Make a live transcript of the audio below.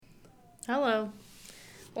Hello.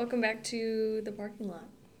 Welcome back to The Parking Lot,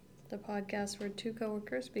 the podcast where two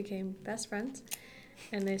coworkers became best friends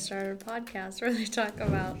and they started a podcast where they talk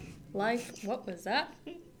about life. What was that?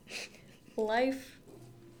 Life.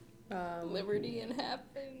 Liberty and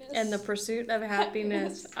happiness. And the pursuit of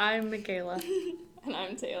happiness. I'm Michaela. And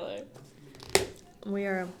I'm Taylor. We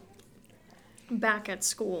are back at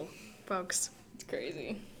school, folks. It's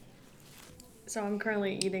crazy. So I'm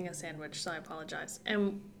currently eating a sandwich, so I apologize.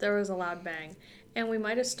 And there was a loud bang. And we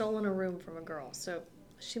might have stolen a room from a girl, so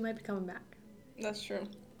she might be coming back. That's true.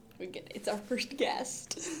 It's our first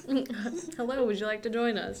guest. Hello, would you like to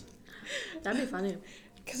join us? That'd be funny.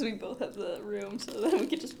 Because we both have the room, so then we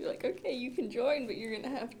could just be like, okay, you can join, but you're going to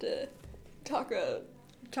have to talk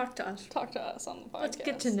to us. Talk to us on the podcast. Let's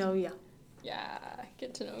get to know you. Yeah,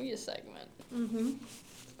 get to know you segment. Mm-hmm.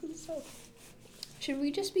 Good stuff. Should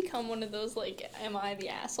we just become one of those, like, Am I the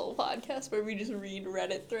Asshole podcasts where we just read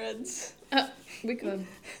Reddit threads? We could.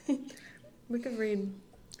 We could read,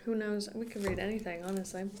 who knows, we could read anything,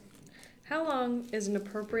 honestly. How long is an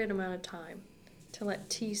appropriate amount of time to let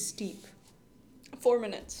tea steep? 4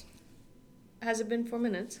 minutes. Has it been 4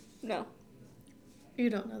 minutes? No.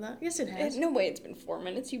 You don't know that? Yes, it has. No way it's been 4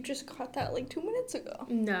 minutes. You just caught that, like, 2 minutes ago.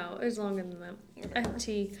 No, it was longer than that. I have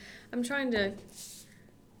tea. I'm trying to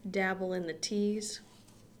dabble in the teas.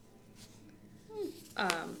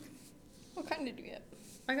 What kind did you get?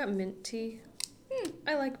 I got mint tea.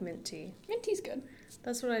 I like mint tea. Mint tea's good.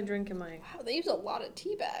 That's what I drink in my. Wow, they use a lot of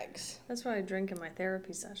tea bags. That's what I drink in my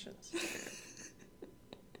therapy sessions.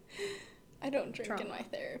 I don't drink Trauma. in my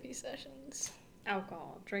therapy sessions.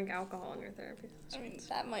 Alcohol. Drink alcohol in your therapy sessions. I mean,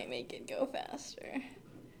 that might make it go faster.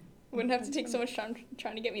 Wouldn't have to take so much time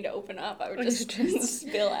trying to get me to open up. I would just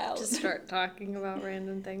spill out. Just start talking about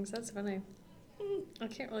random things. That's funny. I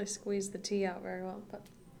can't really squeeze the tea out very well, but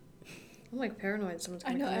I'm like paranoid someone's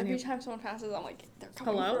I gonna know, come in every here. time someone passes, I'm like, they're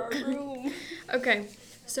coming Hello? for our room. Okay,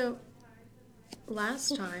 so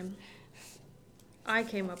last time I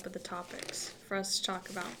came up with the topics for us to talk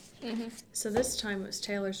about. Mm-hmm. So this time it was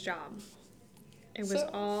Taylor's job. It was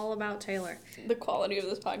all about Taylor. The quality of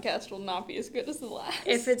this podcast will not be as good as the last.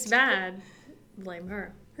 If it's bad, blame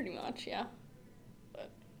her. Pretty much, yeah.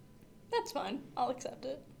 But that's fine. I'll accept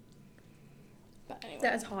it. But anyway.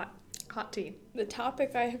 That's hot. Hot tea. The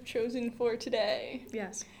topic I have chosen for today,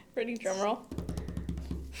 Yes. ready, drumroll,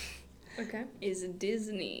 Okay. is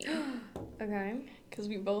Disney. Okay. Because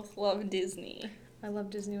we both love Disney. I love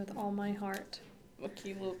Disney with all my heart.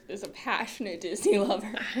 Michaela is a passionate Disney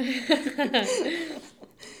lover.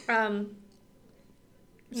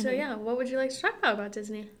 So yeah, what would you like to talk about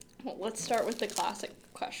Disney? Well, let's start with the classic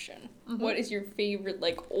question. Mm-hmm. What is your favorite,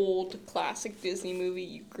 like, old classic Disney movie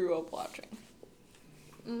you grew up watching?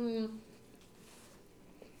 And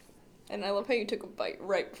I love how you took a bite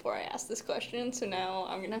right before I asked this question, so now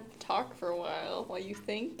I'm gonna have to talk for a while you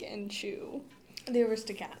think and chew. The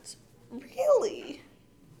Aristocats. Really?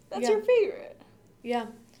 That's Yeah. your favorite? Yeah.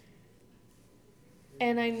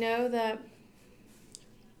 And I know that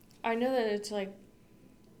it's like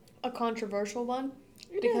a controversial one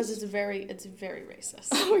because it's very racist.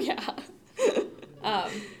 Oh, yeah.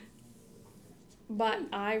 But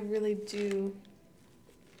I really do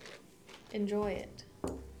enjoy it.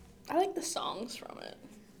 I like the songs from it.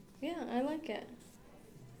 Yeah, I like it.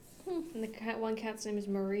 And one cat's name is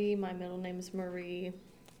Marie. My middle name is Marie.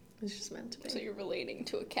 It's just meant to be. So you're relating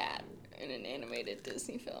to a cat in an animated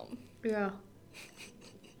Disney film. Yeah.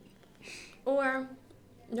 Or,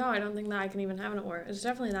 no, I don't think that I can even have an or. It's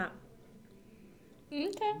definitely that.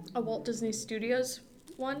 Okay. A Walt Disney Studios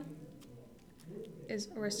one is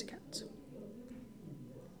Aristocats.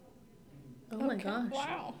 Oh my gosh.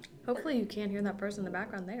 Wow. Hopefully you can't hear that person in the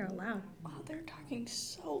background. They are loud. Wow, they're talking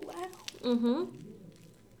so loud. Mm-hmm.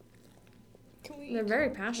 They're very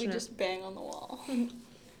We passionate. just bang on the wall.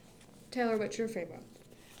 Taylor, what's your favorite?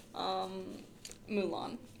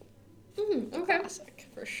 Mulan. Okay. Classic,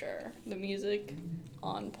 for sure. The music,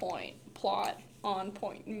 on point. Plot, on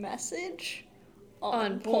point. Message,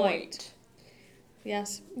 On point.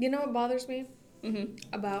 Yes. You know what bothers me Mm-hmm.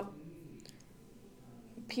 about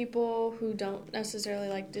people who don't necessarily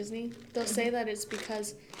like Disney? They'll say that it's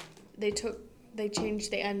because they changed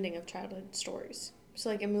the ending of childhood stories. So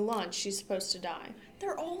like in Mulan, she's supposed to die.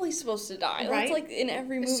 They're always supposed to die. Right? That's like in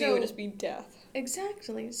every movie it would just be death.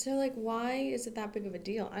 Exactly. So like why is it that big of a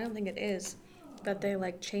deal? I don't think it is that they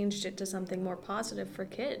like changed it to something more positive for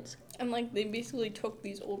kids. And like they basically took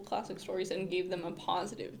these old classic stories and gave them a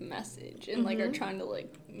positive message and like are trying to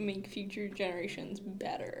like make future generations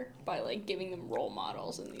better by like giving them role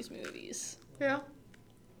models in these movies. Yeah.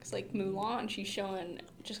 Because, like, Mulan, she's showing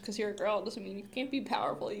just because you're a girl doesn't mean you can't be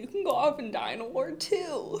powerful. You can go off and die in a war,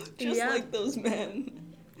 too. Just Yeah. like those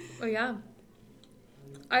men. Oh, yeah.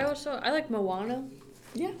 I like Moana.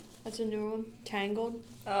 Yeah. That's a new one. Tangled.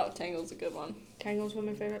 Oh, Tangled's a good one. Tangled's one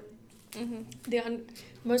of my favorite. Mm-hmm. The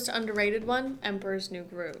most underrated one, Emperor's New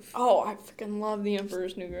Groove. Oh, I freaking love The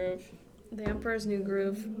Emperor's New Groove. The Emperor's New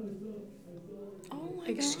Groove. Oh my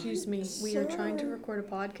Excuse God, me, we are sir. trying to record a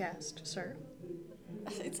podcast, sir.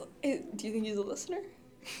 Do you think he's a listener?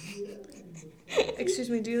 Excuse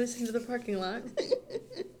me, do you listen to the parking lot?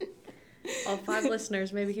 All 5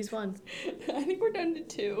 listeners, maybe he's one. I think we're down to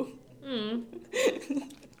 2.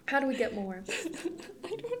 How do we get more?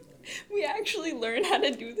 We actually learn how to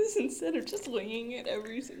do this instead of just winging it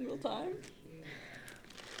every single time.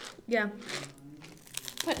 Yeah,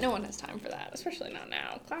 But no one has time for that, especially not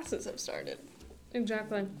now. Classes have started.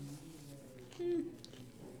 exactly.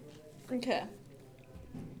 Okay.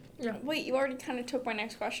 Yeah. Wait, you already kind of took my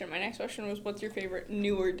next question. My next question was, what's your favorite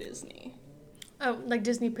newer Disney? Oh, like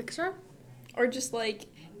Disney Pixar? Or just, like,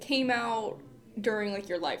 came out during, like,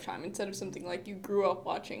 your lifetime instead of something, like, you grew up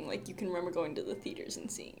watching, like, you can remember going to the theaters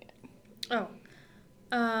and seeing it. Oh.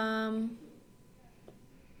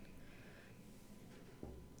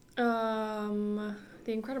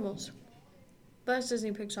 The Incredibles. But that's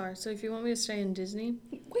Disney Pixar, so if you want me to stay in Disney,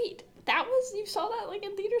 Wait, you saw that, like,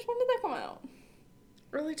 in theaters? When did that come out?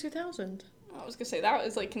 early 2000. I was gonna say, that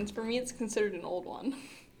was, like, for me, it's considered an old one.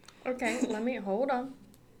 Okay, hold on,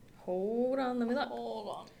 let me look. Hold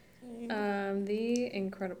on. The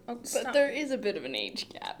Incredible. Oh, But stop. there is a bit of an age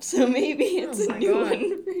gap, so maybe it's Oh a my new God.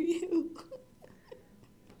 one for you.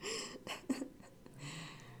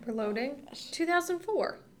 We're loading.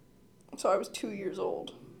 2004. So I was 2 years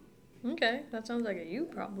old. Okay, that sounds like a you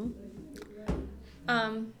problem.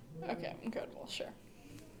 Okay, Incredible, sure.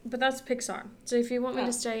 But that's Pixar. So if you want me Oh.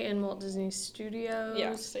 to stay in Walt Disney Studios,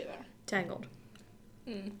 Yeah, stay there. Tangled.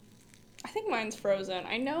 I think mine's Frozen.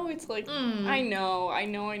 I know it's like, Mm. I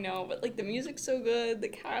know, but like the music's so good, the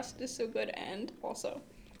cast is so good, and also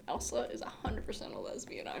Elsa is 100% a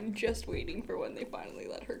lesbian. I'm just waiting for when they finally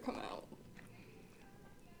let her come out.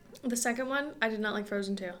 The second one, I did not like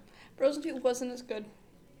Frozen 2. Frozen 2 wasn't as good.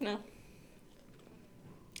 No.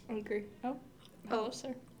 I agree. Oh, hello,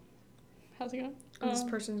 sir. How's it going? And this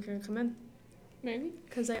person's gonna come in. Maybe.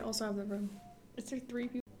 Because they also have the room. Is there 3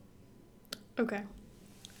 people? Okay.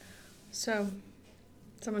 So,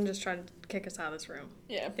 someone just tried to kick us out of this room.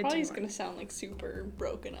 Yeah, It's probably is annoying. going to sound like super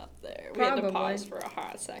broken up there. We had to Probably. pause for a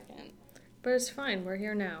hot second. But it's fine, we're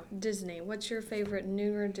here now. Disney. What's your favorite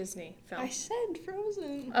newer Disney film? I said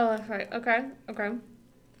Frozen. Oh, that's right. Okay.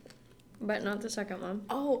 But not the second one.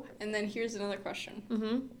 Oh, and then here's another question.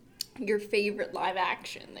 Mm-hmm. Your favorite live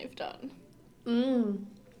action they've done?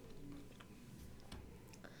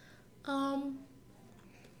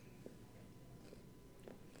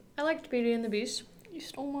 I liked Beauty and the Beast. You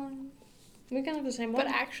stole mine. We kind of have the same one.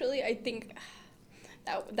 But actually, I think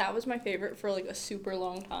that was my favorite for like a super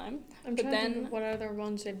long time. I'm but trying to then think of what other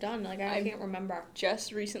ones they've done. Like, I can't remember.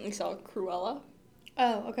 just recently saw Cruella,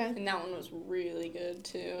 Oh, okay. and that one was really good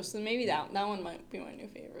too. So maybe that one might be my new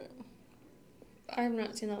favorite. I have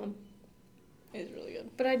not seen that one. It's really good.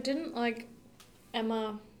 But I didn't like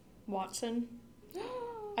Emma Watson.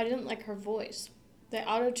 I didn't like her voice. They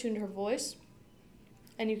auto-tuned her voice,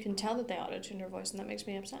 and you can tell that they auto-tuned her voice, and that makes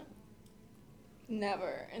me upset.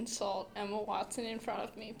 Never insult Emma Watson in front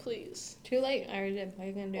of me, please. Too late. I already did. What are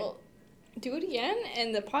you gonna do? Well, do it again,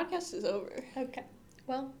 and the podcast is over. Okay.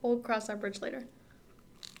 Well, we'll cross that bridge later.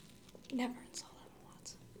 Never insult Emma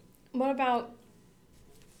Watson. What about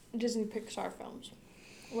Disney Pixar films?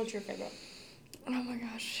 What's your favorite? Oh my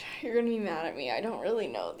gosh, you're gonna be mad at me. I don't really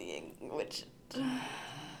know which.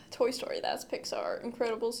 Toy Story, that's Pixar.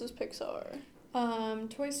 Incredibles is Pixar.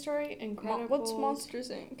 Toy Story, Incredibles. What's Monsters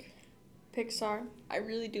Inc? Pixar. I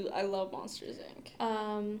really do. I love Monsters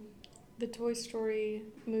Inc. The Toy Story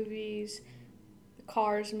movies, the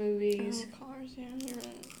Cars movies. Oh, Cars, yeah, you're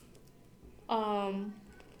right.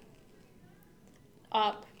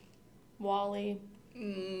 Up, Wall-E.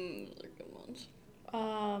 Those are good ones.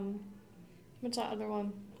 What's that other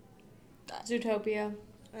one? Zootopia.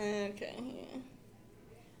 Okay, yeah.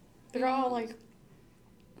 They're all like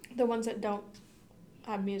the ones that don't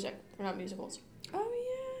have music. They're not musicals. Oh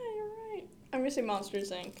yeah, you're right. I'm gonna say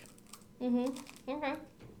Monsters Inc. Okay.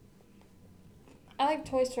 I like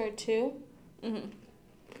Toy Story 2.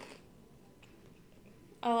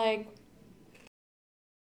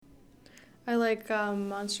 I like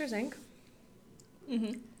Monsters Inc.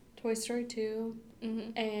 Toy Story 2.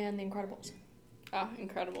 And The Incredibles. Ah,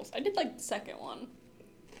 Incredibles. I did like the second one.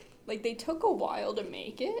 Like, they took a while to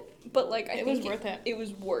make it, but, like, I It think was worth it. It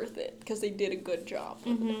was worth it, because they did a good job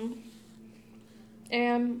with it. Mm-hmm.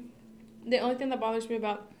 And the only thing that bothers me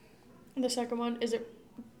about the second one is it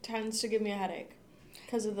tends to give me a headache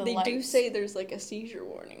because of the They lights. do say there's, like, a seizure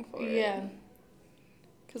warning for it. Yeah.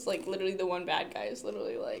 Because, like, literally the one bad guy is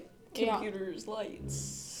literally, like, Yeah. computers,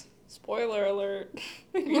 lights. Spoiler alert.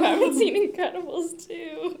 If you haven't seen Incredibles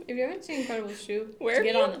 2. If you haven't seen Incredibles 2, Where have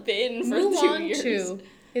get you on been for Mulan 2 years? 2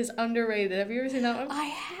 is underrated. Have you ever seen that one? I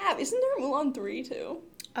have. Isn't there a Mulan 3 too?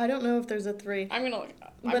 I don't know if there's a 3. I'm gonna look it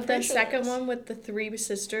up. I'm But the pretty sure second there is. one with the 3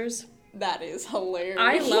 sisters, That is hilarious.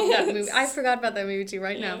 I love that movie. I forgot about that movie too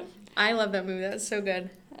right Yeah. now. I love that movie. That's so good.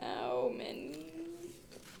 How many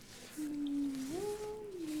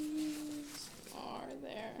are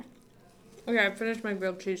there? Okay, I finished my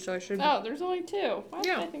grilled cheese, so I should. Oh, there's only 2. Why did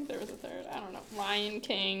Yeah. I think there was a third? I don't know. Lion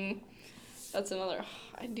King. That's another.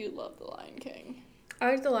 I do love the Lion King.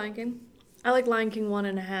 I like The Lion King. I like Lion King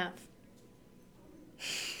 1.5.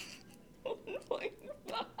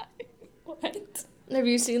 What? Have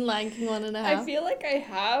you seen Lion King 1.5? I feel like I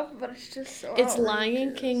have, but it's just so. It's Lion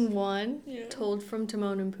outrageous. King 1 Yeah. told from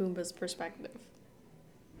Timon and Pumbaa's perspective.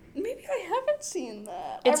 Maybe I haven't seen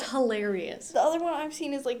that. It's hilarious. The other one I've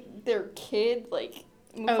seen is like their kid, like.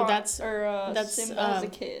 that's Simba as a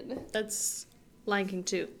kid. That's Lion King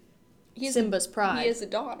 2. He has Simba's pride. He has a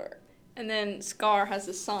daughter, and then Scar has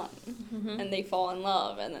a son, Mm-hmm. and they fall in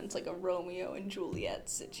love, and then it's like a Romeo and Juliet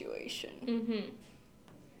situation. Mm-hmm.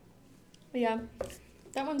 Yeah,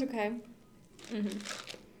 that one's okay.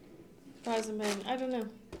 Mm-hmm. Hasn't been. I don't know.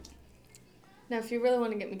 Now, if you really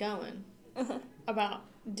want to get me going Uh-huh. about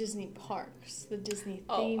Disney parks, the Disney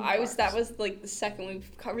Oh, theme that parks. was like the second we've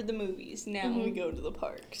covered the movies. Now we Mhm. go to the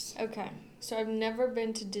parks. Okay, so I've never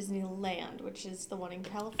been to Disneyland, which is the one in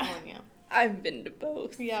California. I've been to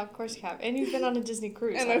both. Yeah, of course you have. And you've been on a Disney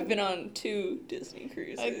cruise. And haven't I've been you? on 2 Disney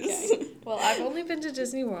cruises. Okay. Well, I've only been to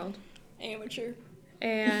Disney World, Amateur.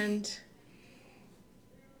 and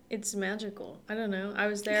it's magical. I don't know. I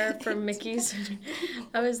was there for Mickey's.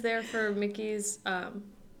 I was there for Mickey's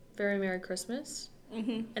Very Merry Christmas,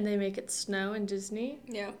 Mm-hmm. and they make it snow in Disney.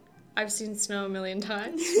 Yeah. I've seen snow a million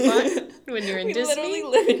times, but when you're in we Disney, literally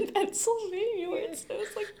live in Pennsylvania where it snows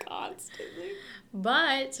like constantly.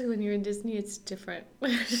 but when you're in Disney, it's different.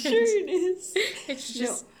 Sure it is. It's No,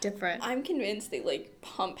 just different. I'm convinced they like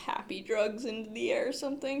pump happy drugs into the air or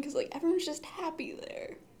something because like everyone's just happy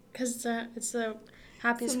there. Because it's the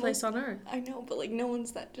happiest Some, place on earth. I know, but like no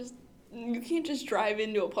one's that just. You can't just drive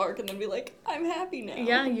into a park and then be like, I'm happy now.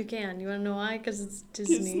 Yeah, you can. You want to know why? Because it's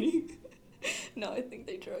Disney. No, I think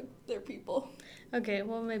they drug their people. Okay,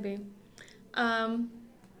 well, maybe.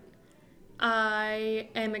 I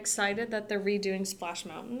am excited that they're redoing Splash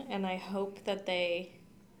Mountain, and I hope that they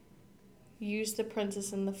use the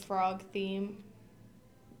Princess and the Frog theme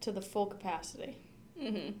to the full capacity.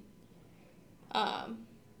 Mm-hmm.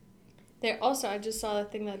 They're also, I just saw the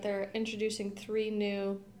thing that they're introducing 3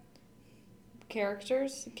 new character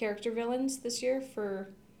villains this year for,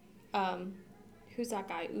 who's that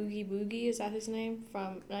guy? Oogie Boogie, is that his name?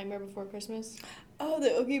 From Nightmare Before Christmas? Oh,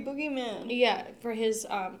 the Oogie Boogie Man. Yeah, for his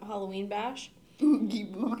Halloween bash. Oogie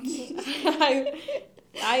Boogie.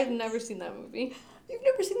 I've never seen that movie. You've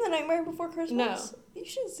never seen The Nightmare Before Christmas? No. You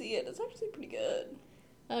should see it. It's actually pretty good.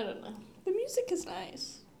 I don't know. The music is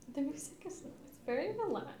nice. The music is very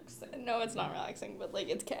relaxing. No, it's not relaxing, but like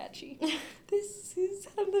it's catchy. This is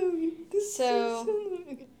Halloween. This So- is Halloween.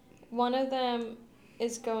 Okay. One of them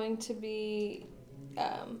is going to be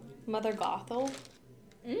Mother Gothel.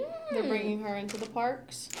 They're bringing her into the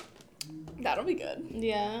parks. That'll be good.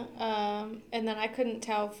 Yeah. And then I couldn't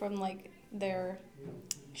tell from like their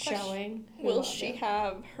showing. who Will was she it.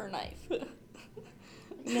 have her knife?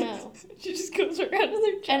 No. She just goes around with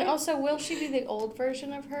her And giant- also, will she be the old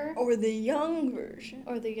version of her Or the young version.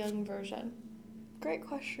 or the young version? Great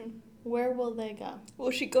question. Where will they go?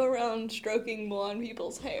 Will she go around stroking blonde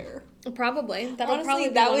people's hair? Probably. That'll Honestly, probably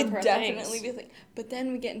be that one would of her definitely things. be a thing. But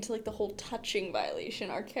then we get into like the whole touching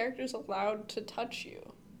violation. Are characters allowed to touch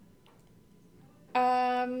you?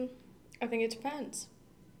 I think it depends.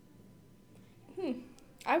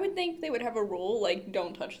 I would think they would have a rule like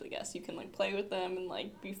don't touch the guests. You can like play with them and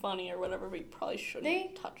like be funny or whatever, but you probably shouldn't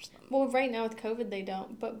They- touch them. Well, right now with COVID, they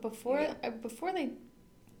don't. But before they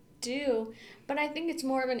do, but I think it's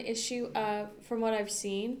more of an issue of, from what I've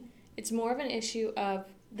seen, it's more of an issue of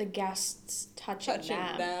the guests touching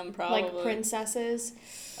them, probably. like princesses,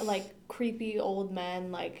 like creepy old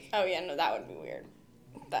men, like. Oh yeah, no, that would be weird.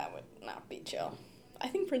 That would not be chill. I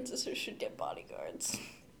think princesses should get bodyguards.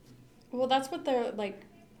 Well, that's what they're like.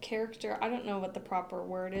 character, I don't know what the proper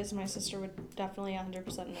word is. My sister would definitely 100%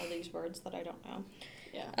 know these words that I don't know.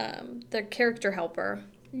 Yeah. The character helper.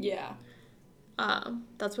 Yeah.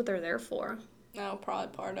 That's what they're there for. No,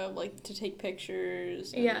 probably part of, like, to take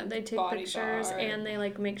pictures. Yeah, they take pictures bodyguard. and they,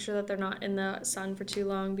 like, make sure that they're not in the sun for too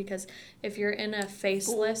long, because if you're in a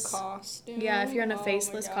faceless... Full costume. Yeah, if you're in a Oh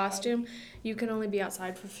faceless my God. costume, you can only be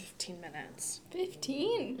outside for 15 minutes.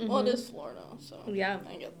 15? Mhm. Well, it is Florida, so Yeah.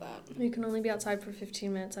 I get that. You can only be outside for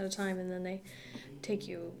 15 minutes at a time, and then they take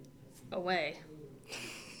you away.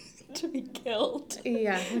 To be killed.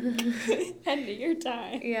 Yeah. End of your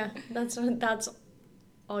time. Yeah, that's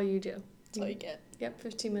all you do. That's all you get. Yep,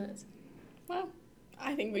 15 minutes. Well,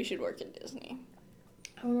 I think we should work at Disney.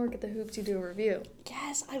 I want to work at the Hoop-Dee-Doo Review.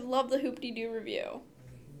 Yes, I love the Hoop-Dee-Doo Review.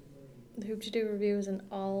 The Hoop-Dee-Doo Review is an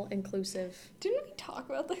all-inclusive... Didn't we talk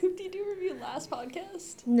about the Hoop-Dee-Doo Review last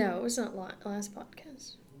podcast? No, it was not last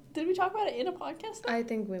podcast. Did we talk about it in a podcast? I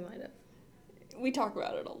think we might have. We talk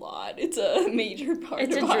about it a lot. It's a major part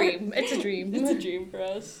It's of a dream. It's a dream. It's a dream for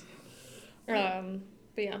us.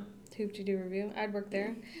 But yeah, Hoop-Dee-Doo Review. I'd work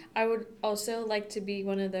there. I would also like to be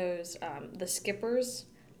one of those, the skippers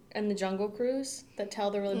and the Jungle Cruise that tell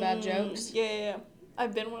the really bad jokes. Yeah.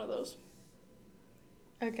 I've been one of those.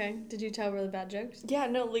 Okay. Did you tell really bad jokes? Yeah,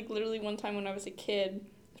 no, like, literally one time when I was a kid,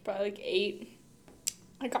 I was probably, like, 8,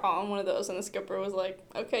 I got on one of those, and the skipper was like,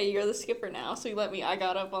 okay, you're the skipper now, so he let me, I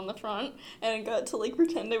got up on the front, and I got to, like,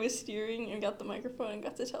 pretend I was steering, and got the microphone, and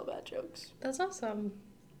got to tell bad jokes. That's awesome.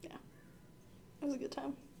 It was a good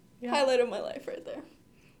time. Yeah. Highlight of my life right there.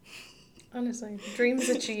 Honestly, dreams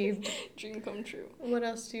achieved. Dream come true. What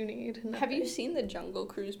else do you need? Have you seen the Jungle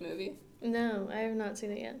Cruise movie? No, I have not seen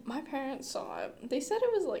it yet. My parents saw it. They said it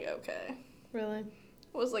was, like, okay. Really? It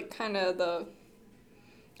was, like, kind of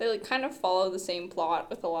they, like, kind of follow the same plot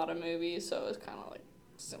with a lot of movies, so it was kind of, like,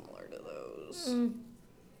 similar to those.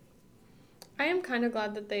 I am kind of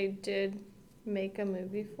glad that they did make a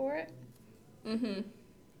movie for it. Mm-hmm.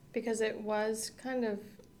 Because it was kind of...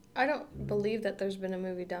 I don't believe that there's been a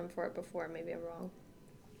movie done for it before. Maybe I'm wrong.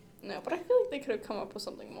 No, but I feel like they could have come up with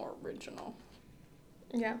something more original.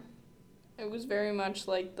 Yeah. It was very much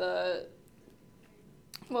like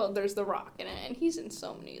well, there's The Rock in it, and he's in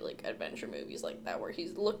so many, like, adventure movies like that where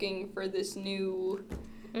he's looking for this new...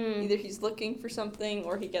 Either he's looking for something,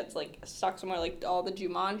 or he gets, like, stuck somewhere, like all the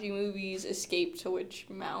Jumanji movies, Escape to Witch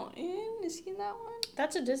Mountain. Is he in that one?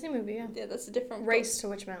 That's a Disney movie, yeah. Yeah, that's a different... Race to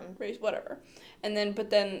Witch Mountain. Race, whatever. And then, but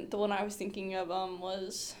then the one I was thinking of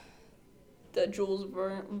was the Jules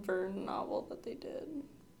Verne novel that they did.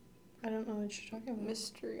 I don't know what you're talking about.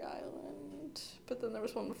 Mystery Island. But then there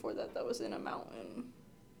was one before that was in a mountain.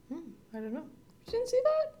 I don't know. You didn't see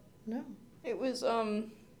that? No. It was,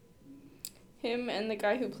 him and the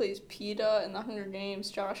guy who plays Peeta in the Hunger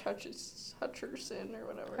Games, Josh Hutcherson or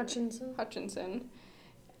whatever. Hutchinson.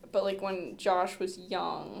 But, like, when Josh was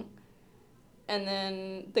young. And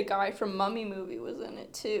then the guy from Mummy movie was in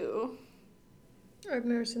it, too. I've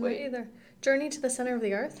never seen that either. Journey to the Center of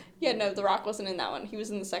the Earth? Yeah, no, The Rock wasn't in that one. He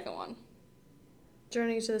was in the second one.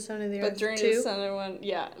 Journey to the Center of the Earth But Journey to the Center one,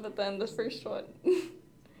 yeah. But then the first one,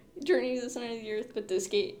 Journey to the Center of the Earth, but the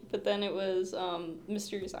Escape. But then it was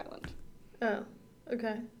Mysterious Island. Oh,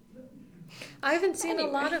 okay. I haven't seen a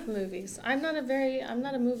lot of movies. I'm not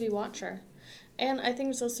a movie watcher. And I think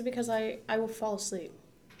it's also because I will fall asleep.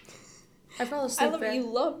 I fall asleep. You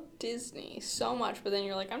love Disney so much, but then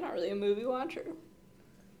you're like, I'm not really a movie watcher.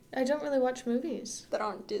 I don't really watch movies. That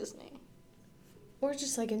aren't Disney. Or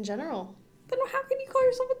just, like, in general. Then how can you call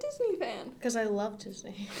yourself a Disney fan? Because I love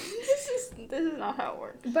Disney. This is not how it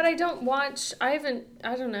works. But I don't watch, I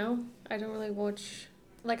don't know. I don't really watch,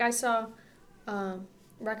 like, I saw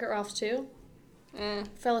Wreck-It Ralph 2.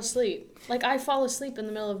 Fell asleep. Like, I fall asleep in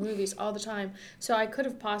the middle of movies all the time. So I could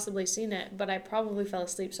have possibly seen it, but I probably fell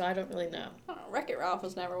asleep, so I don't really know. I don't know. Wreck-It Ralph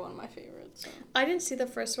was never one of my favorites. So. I didn't see the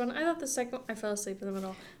first one. I thought the second one, I fell asleep in the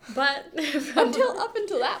middle. But... up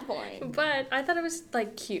until that point. But I thought it was,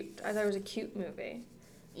 like, cute. I thought it was a cute movie.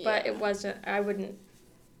 Yeah. But it wasn't, I wouldn't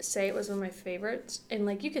say it was one of my favorites. And,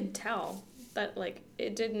 like, you could tell that, like,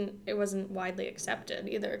 it wasn't widely accepted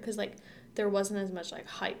either. Because, like, there wasn't as much, like,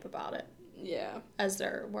 hype about it. Yeah. As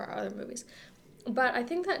there were other movies. But I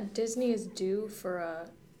think that Disney is due for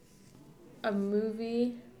a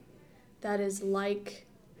movie that is like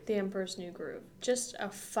The Emperor's New Groove. Just a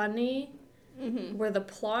funny, where the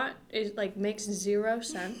plot is, like, makes zero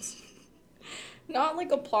sense. Not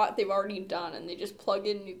like a plot they've already done and they just plug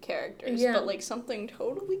in new characters, but like something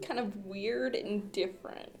totally kind of weird and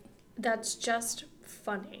different. That's just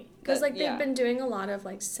funny. Because, like, they've been doing a lot of,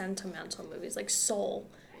 like, sentimental movies, like Soul.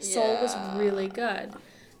 Soul was really good.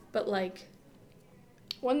 But, like,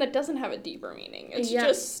 One that doesn't have a deeper meaning. It's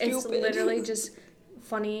just stupid. It's literally just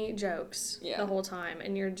funny jokes the whole time,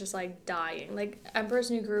 and you're just, like, dying. Like,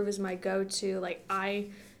 Emperor's New Groove is my go-to. Like, I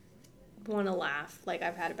want to laugh like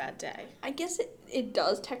I've had a bad day. I guess it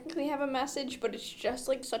does technically have a message, but it's just,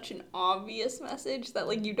 like, such an obvious message that,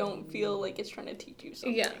 like, you don't feel like it's trying to teach you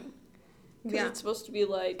something. Yeah. Because it's supposed to be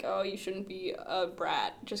like, oh, you shouldn't be a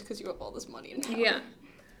brat just because you have all this money and power.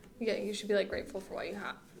 Yeah, you should be, like, grateful for what you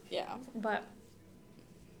have. Yeah. But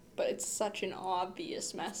it's such an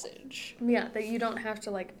obvious message. Yeah, that you don't have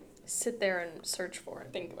to, like, sit there and search for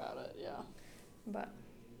it. Think about it, yeah. But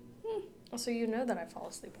also, you know that I fall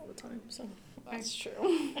asleep all the time, so. That's true.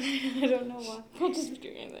 I don't know why. I'll just be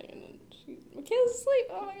doing anything and then Michaela's asleep.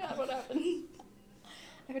 Oh my god, what happened?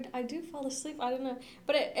 I do fall asleep. I don't know.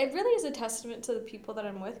 But it really is a testament to the people that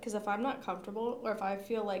I'm with, because if I'm not comfortable or if I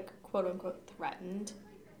feel, like, quote-unquote threatened,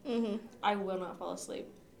 I will not fall asleep.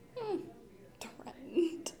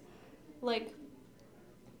 Threatened? Like,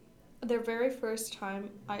 the very first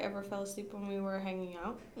time I ever fell asleep when we were hanging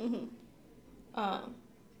out,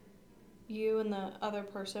 you and the other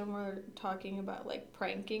person were talking about, like,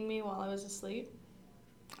 pranking me while I was asleep.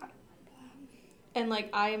 I don't remember that. And,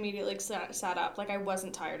 like, I immediately sat up. Like, I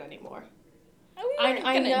wasn't tired anymore.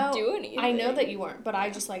 I know, do anything. I know that you weren't, but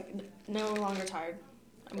I just, like, no longer tired.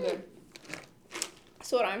 I'm good.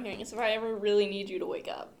 So what I'm hearing is if I ever really need you to wake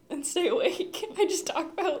up and stay awake, I just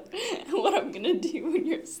talk about what I'm going to do when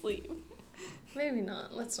you're asleep. Maybe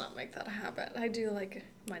not. Let's not make that a habit. I do like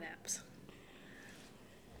my naps.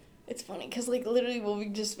 It's funny, because, like, literally we'll be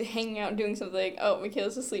just hanging out doing something. Oh,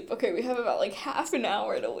 Michaela's asleep. Okay, we have about, like, half an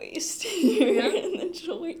hour to waste. And then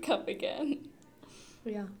she'll wake up again.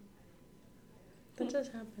 Yeah. That does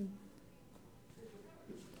happen.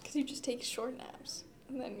 Because you just take short naps.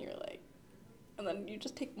 And then you're like... And then you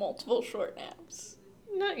just take multiple short naps.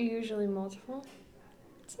 Not usually multiple.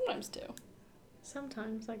 Sometimes two.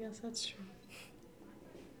 Sometimes, I guess that's true.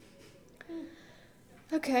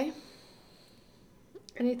 Okay.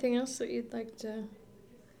 Anything else that you'd like to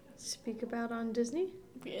speak about on Disney?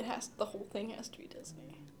 The whole thing has to be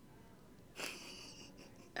Disney.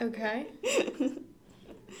 Okay.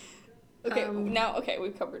 Okay,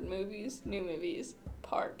 we've covered movies, new movies,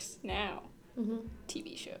 parks, now.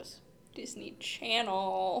 TV shows. Disney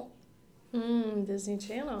Channel. Disney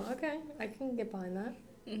Channel. Okay, I can get behind that.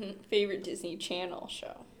 Favorite Disney Channel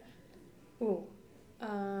show? Ooh.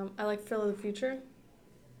 I like Phil of the Future.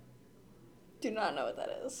 Do not know what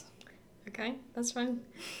that is. Okay, that's fine.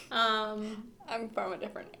 I'm from a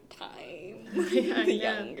different time. Yeah,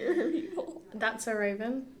 Younger people. That's a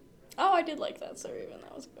Raven. Oh, I did like That's a Raven.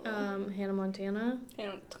 That was a good one. Hannah Montana.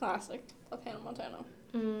 Classic. Love Hannah Montana.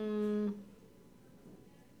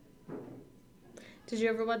 Did you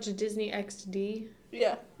ever watch Disney XD?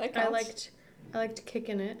 Yeah, that counts. I liked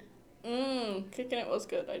Kickin' It. Kickin' It was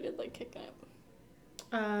good. I did like Kickin' It.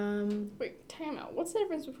 Wait, time out. What's the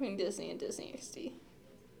difference between Disney and Disney XD?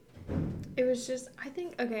 It was just, I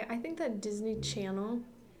think that Disney Channel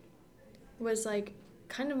was, like,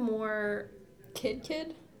 kind of more...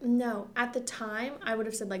 Kid? No, at the time, I would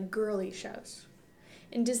have said, like, girly shows.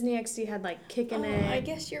 And Disney XD had, like, Kickin' It. I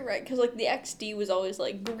guess you're right, because, like, the XD was always,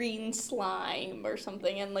 like, green slime or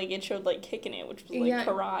something, and, like, it showed, like, Kickin' It, which was, like,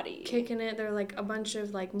 karate. Kickin' It, there were, like, a bunch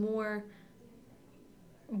of, like, more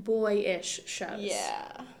boy-ish shows.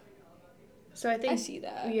 Yeah. So I think... I see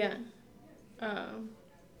that. Yeah.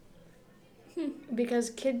 Because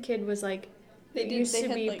Kid was, like... It used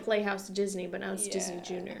to be like, Playhouse Disney, but now it's Disney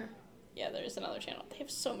Junior. Yeah, there's another channel. They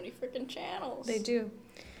have so many freaking channels. They do.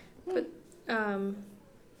 But,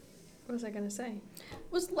 what was I going to say?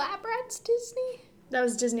 Was Lab Rats Disney? That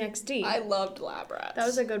was Disney XD. I loved Lab Rats. That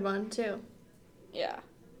was a good one, too. Yeah.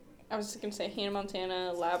 I was just going to say Hannah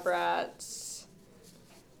Montana, Lab Rats.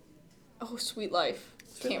 Oh, Sweet Life.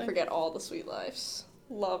 Can't forget all the Sweet Lives.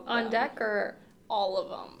 Love them. On deck or? All of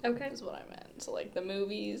them. Okay. Is what I meant. So, like, the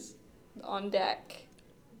movies, on deck,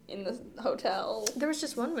 in the hotel. There was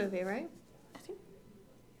just one movie, right? I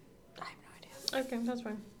have no idea. Okay, that's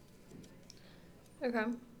fine. Okay.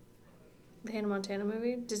 The Hannah Montana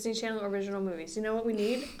movie. Disney Channel original movies. You know what we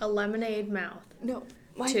need? A Lemonade Mouth. No.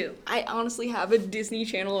 2. I honestly have a Disney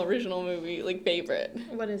Channel original movie, like, favorite.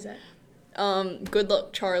 What is it? Good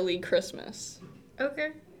Luck Charlie Christmas.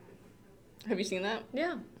 Okay. Have you seen that?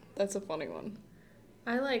 Yeah. That's a funny one.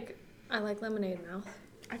 I like Lemonade Mouth.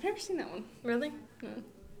 I've never seen that one. Really? No.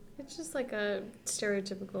 It's just like a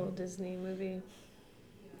stereotypical Disney movie.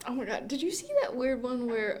 Oh my god, did you see that weird one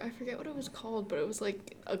where, I forget what it was called, but it was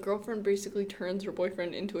like a girlfriend basically turns her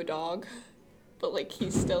boyfriend into a dog, but like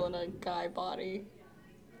he's still in a guy body?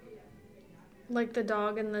 Like the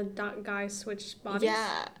dog and the guy switch bodies?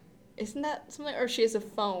 Yeah. Isn't that something? Or she has a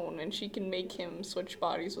phone and she can make him switch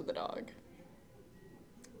bodies with the dog.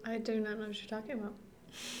 I do not know what you're talking about.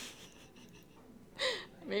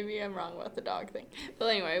 Maybe I'm wrong about the dog thing. But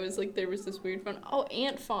anyway, it was like there was this weird fun. Oh,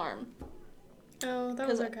 Ant Farm. Oh, that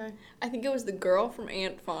was okay. I think it was the girl from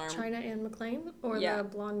Ant Farm. China Anne McClain? Or the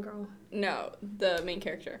blonde girl? No, the main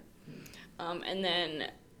character. And then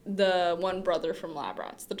the one brother from Lab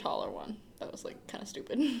Rats, the taller one. That was, like, kind of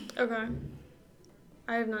stupid. Okay.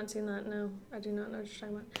 I have not seen that, no. I do not know what you're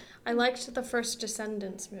talking about. I liked the first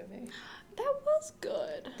Descendants movie. That was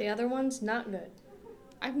good. The other one's not good.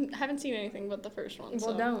 I haven't seen anything but the first one.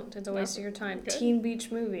 Well, don't. It's a waste of your time. Good. Teen Beach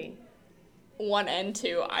Movie. 1 and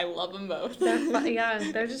 2. I love them both.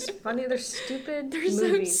 They're just funny. They're stupid movies.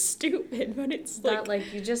 So stupid, but it's like... That,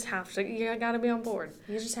 like, you just have to. You gotta be on board.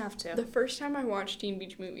 You just have to. The first time I watched Teen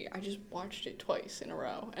Beach Movie, I just watched it twice in a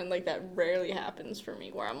row. And, like, that rarely happens for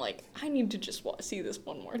me, where I'm like, I need to just see this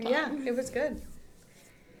one more time. Yeah, it was good.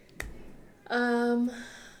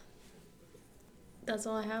 That's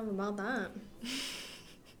all I have about that.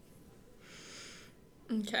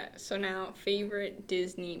 Okay, so now, favorite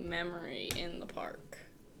Disney memory in the park?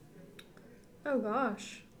 Oh,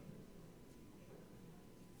 gosh.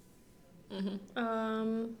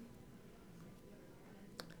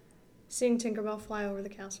 Seeing Tinkerbell fly over the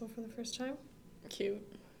castle for the first time. Cute.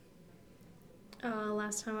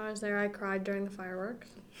 Last time I was there, I cried during the fireworks.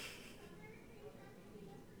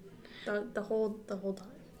 The whole time.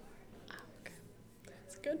 Oh, okay.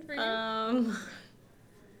 That's good for you.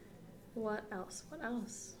 What else? I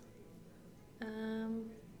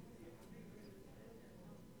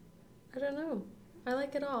don't know. I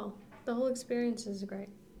like it all. The whole experience is great.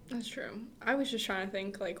 That's true. I was just trying to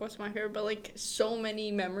think, like, what's my favorite, but, like, so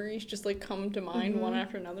many memories just, like, come to mind one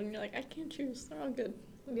after another, and you're like, I can't choose. They're all good.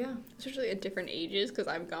 Yeah. Especially at different ages, because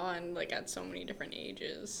I've gone, like, at so many different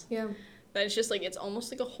ages. Yeah. That it's just, like, it's almost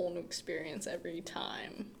like a whole new experience every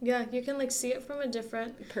time. Yeah, you can, like, see it from a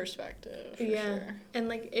different... perspective, for yeah. sure. And,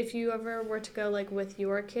 like, if you ever were to go, like, with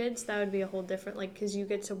your kids, that would be a whole different, like, because you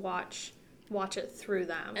get to watch it through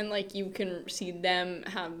them. And, like, you can see them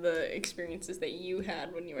have the experiences that you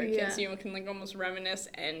had when you were a kid, so you can, like, almost reminisce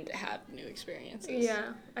and have new experiences.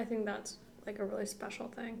 Yeah, I think that's, like, a really special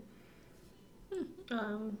thing.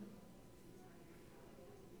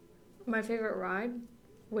 My favorite ride,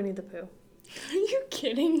 Winnie the Pooh. Are you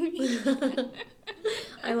kidding me?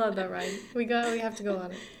 I love that ride. We have to go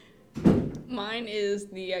on it. Mine is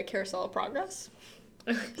the Carousel of Progress.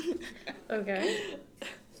 Okay.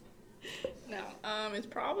 No, it's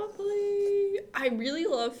probably... I really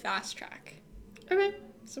love Fast Track. Okay.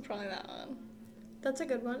 So probably that one. That's a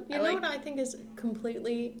good one. You know what I think is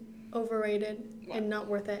completely overrated and not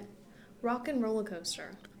worth it? Rock and Roller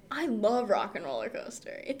Coaster. I love Rock and Roller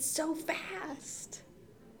Coaster. It's so fast.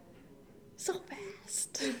 So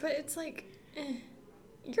fast. But it's like,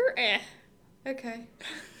 You're Okay.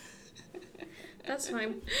 That's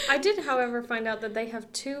fine. I did, however, find out that they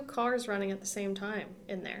have 2 cars running at the same time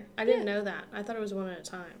in there. I didn't know that. I thought it was one at a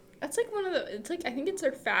time. That's like it's like, I think it's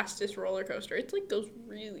their fastest roller coaster. It's like goes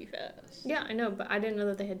really fast. Yeah, I know, but I didn't know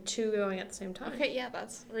that they had 2 going at the same time. Okay, yeah,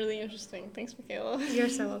 that's really interesting. Thanks, Michaela. You're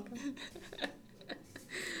so welcome.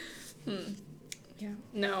 Yeah.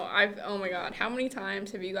 No, oh my god, how many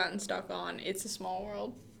times have you gotten stuck on It's a Small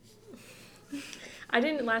World?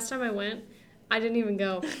 Last time I went, I didn't even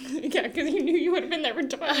go. Yeah, because you knew you would have been there for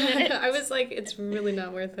 20 minutes. I was like, it's really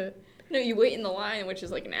not worth it. No, you wait in the line, which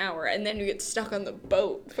is like an hour, and then you get stuck on the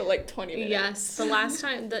boat for like 20 minutes. Yes, the last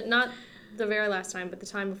time, not the very last time, but the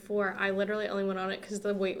time before, I literally only went on it because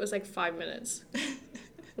the wait was like 5 minutes.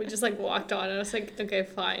 We just like walked on, and I was like, okay,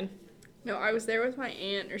 fine. No, I was there with my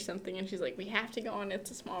aunt or something, and she's like, we have to go on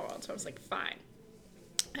It's a Small World, so I was like, fine.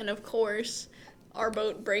 And of course, our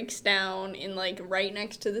boat breaks down in like right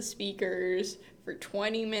next to the speakers for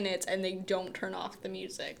 20 minutes, and they don't turn off the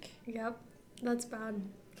music. Yep, that's bad.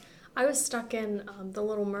 I was stuck in the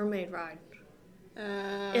Little Mermaid ride.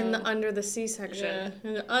 In the Under the Sea section.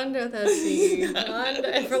 Yeah. Under the sea.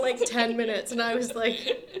 For like 10 minutes. And I was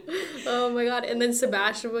like, oh my god. And then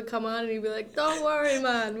Sebastian would come on and he'd be like, don't worry,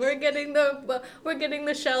 man. We're getting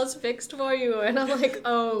the shells fixed for you. And I'm like,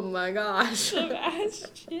 oh my gosh.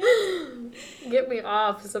 Sebastian. Get me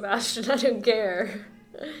off, Sebastian. I don't care.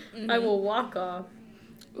 I will walk off.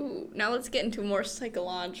 Ooh, now let's get into more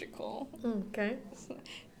psychological. Okay.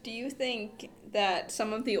 Do you think that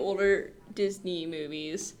some of the older Disney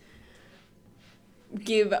movies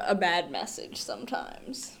give a bad message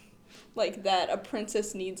sometimes? Like that a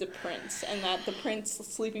princess needs a prince, and that the prince,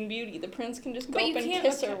 Sleeping Beauty, the prince can just go up and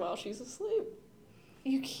kiss her while she's asleep.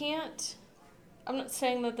 You can't I'm not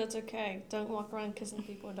saying that that's okay. Don't walk around kissing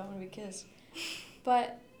people who don't want to be kissed.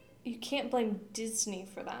 But you can't blame Disney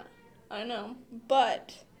for that. I know,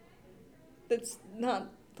 but that's not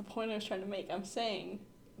the point I was trying to make. I'm saying,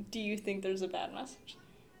 do you think there's a bad message?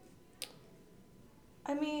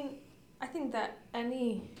 I mean, I think that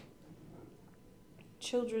any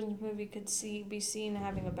children's movie could be seen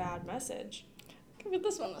having a bad message. But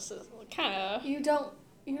this one is kind of... You don't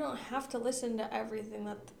have to listen to everything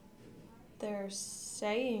that they're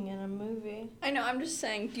saying in a movie. I know, I'm just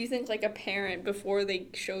saying, do you think, like, a parent, before they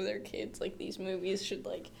show their kids, like, these movies, should,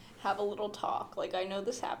 like, have a little talk? Like, I know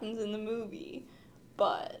this happens in the movie,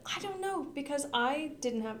 but... I don't know, because I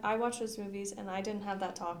watched those movies, and I didn't have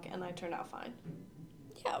that talk, and I turned out fine.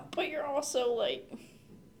 Yeah, but you're also, like...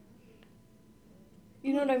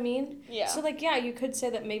 You know what I mean? Yeah. So, like, yeah, you could say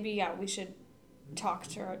that maybe, yeah, we should talk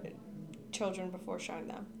to our children before showing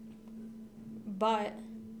them. But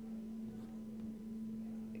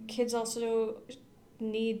kids also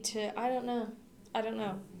need to, I don't know.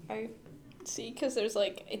 See, because there's,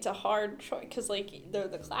 like, it's a hard choice, because, like, they're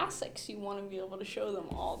the classics. You want to be able to show them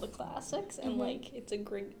all the classics, and, like, it's a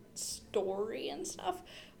great story and stuff.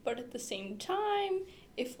 But at the same time,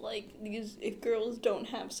 if girls don't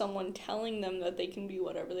have someone telling them that they can be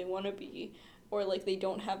whatever they want to be, or, like, they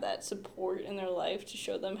don't have that support in their life to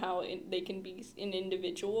show them how they can be an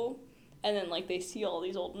individual, and then, like, they see all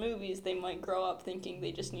these old movies, they might grow up thinking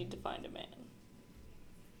they just need to find a man.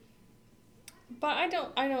 But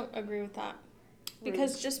I don't agree with that.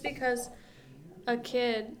 Because just because a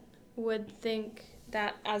kid would think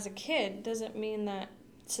that as a kid doesn't mean that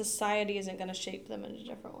society isn't going to shape them in a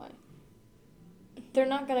different way. They're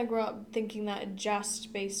not going to grow up thinking that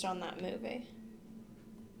just based on that movie.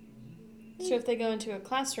 So if they go into a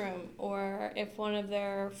classroom, or if one of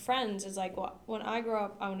their friends is like, well, when I grow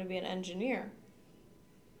up, I want to be an engineer.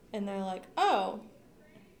 And they're like, oh,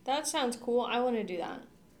 that sounds cool. I want to do that.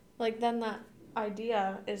 Like, then that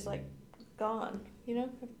idea is, like, gone. You know?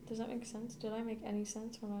 Does that make sense? Did I make any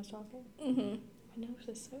sense when I was talking? Mm-hmm. My nose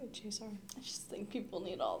is so itchy, sorry. I just think people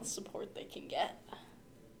need all the support they can get.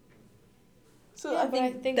 So yeah,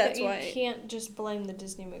 I think that's that you can't just blame the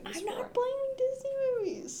Disney movies. I'm not blaming Disney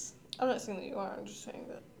movies. I'm not saying that you are. I'm just saying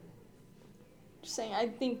that. Just saying, I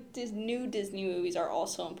think new Disney movies are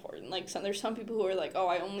also important. Like, there's some people who are like, oh,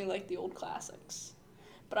 I only like the old classics.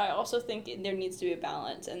 But I also think there needs to be a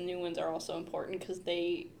balance, and new ones are also important because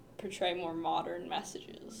they portray more modern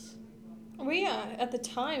messages. Well, yeah, at the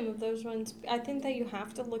time of those ones, I think that you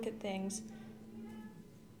have to look at things,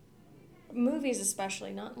 movies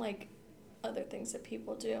especially, not like other things that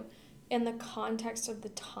people do, in the context of the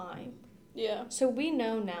time. Yeah. So we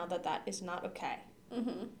know now that that is not okay.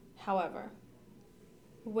 Mm-hmm. However,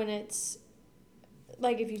 when it's,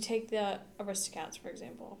 like, if you take the Aristocats, for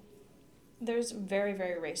example, there's very,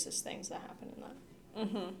 very racist things that happen in that.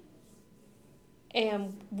 Mm-hmm.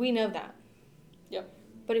 And we know that. Yep.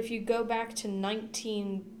 But if you go back to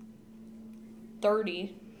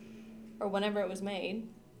 1930, or whenever it was made,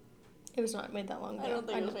 it was not made that long ago. I don't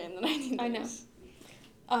think it was made in the 1930s.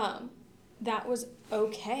 I know. That was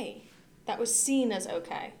okay. That was seen as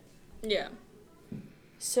okay. Yeah.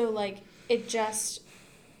 So, like, it just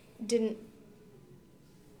didn't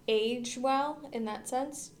age well in that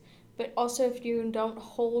sense. But also, if you don't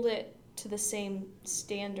hold it to the same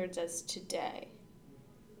standards as today.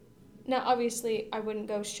 Now, obviously, I wouldn't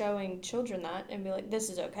go showing children that and be like, this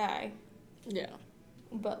is okay. Yeah.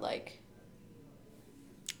 But, like...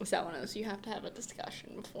 Was that one of those you have to have a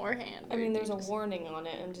discussion beforehand? I mean, there's a warning on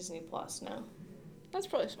it in Disney Plus now. That's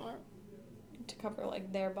probably smart. To cover,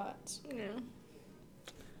 like, their butts. Yeah.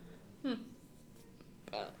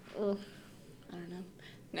 But, I don't know.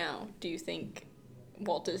 Now, do you think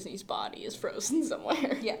Walt Disney's body is frozen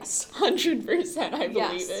somewhere? Yes. 100% I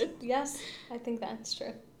believe it. Yes, I think that's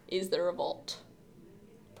true. Is there a vault?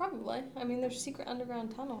 Probably. I mean, there's secret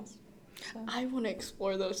underground tunnels. So. I want to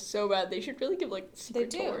explore those so bad. They should really give, like,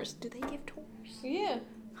 secret tours. Do they give tours? Yeah.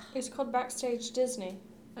 It's called Backstage Disney.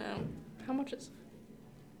 How much is it?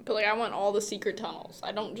 But, like, I want all the secret tunnels.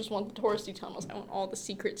 I don't just want the touristy tunnels. I want all the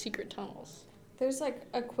secret tunnels. There's, like,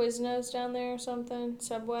 a Quiznos down there or something.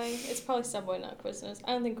 Subway. It's probably Subway, not Quiznos.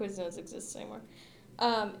 I don't think Quiznos exists anymore.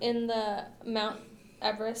 In the Mount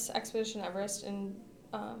Everest, Expedition Everest in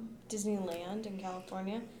Disneyland in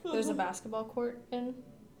California, there's a basketball court in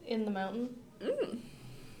the mountain.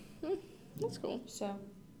 That's cool. So.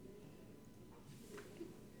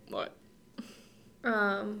 What?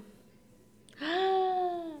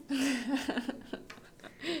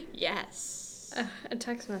 Yes. A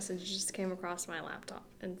text message just came across my laptop,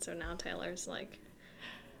 and so now Taylor's, like,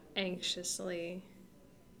 anxiously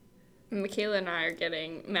Michaela and I are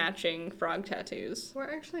getting matching frog tattoos.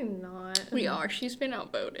 We're actually not. We are. She's been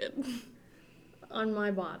outvoted. On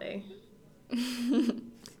my body.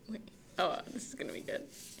 Wait. Oh, this is gonna be good.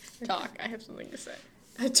 Talk. I have something to say.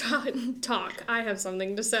 Talk. I have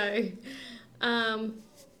something to say. So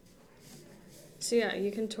yeah,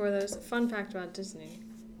 you can tour those. Fun fact about Disney.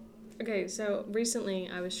 Okay, so recently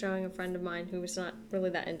I was showing a friend of mine who was not really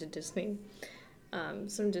that into Disney,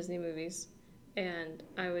 some Disney movies, and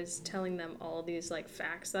I was telling them all these, like,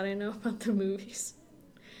 facts that I know about the movies.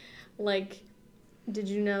 Like, did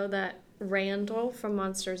you know that Randall from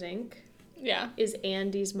Monsters, Inc. Yeah. is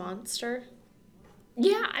Andy's monster?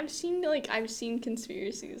 Yeah, I've seen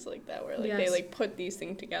conspiracies like that where, like, Yes. they, like, put these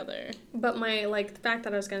things together. But my, like, the fact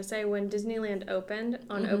that I was going to say, when Disneyland opened,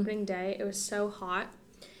 on opening day, it was so hot,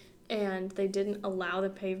 and they didn't allow the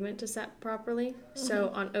pavement to set properly. So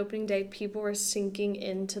on opening day, people were sinking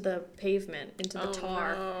into the pavement, into the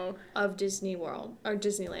tar of Disney World, or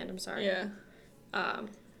Disneyland, I'm sorry. Yeah.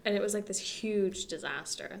 And it was like this huge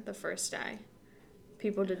disaster the first day.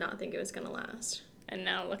 People did not think it was going to last. And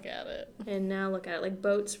now look at it. And now look at it. Like,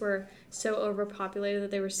 boats were so overpopulated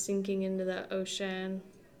that they were sinking into the ocean.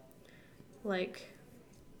 Like...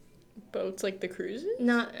 Boats like the cruises?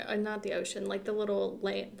 Not the ocean, like the little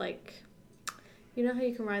like, you know how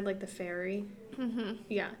you can ride like the ferry? Mm-hmm.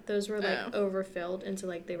 Yeah, those were like overfilled, and so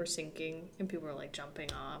like they were sinking, and people were like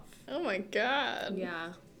jumping off. Oh my god.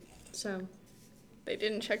 Yeah, so they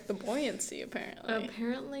didn't check the buoyancy apparently.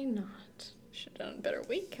 Apparently not. Should have done better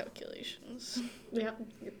weight calculations. Yeah,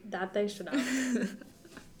 that they should have.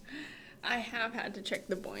 I have had to check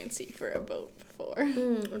the buoyancy for a boat before.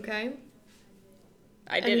 Okay.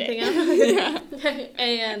 I did Anything it. else?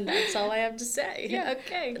 And that's all I have to say. Yeah.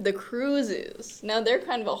 Okay. The cruises. Now they're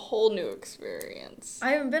kind of a whole new experience.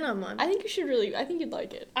 I haven't been on one. I think you'd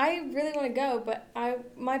like it. I really want to go, but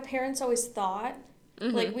my parents always thought,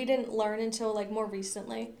 like, we didn't learn until, like, more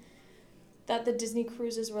recently, that the Disney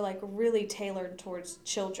cruises were, like, really tailored towards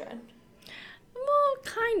children. Well,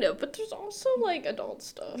 kind of, but there's also, like, adult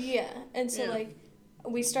stuff. Yeah, and so, like,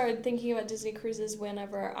 we started thinking about Disney cruises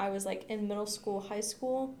whenever I was, like, in middle school, high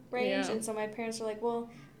school range, and so my parents were like, well,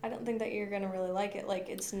 I don't think that you're going to really like it. Like,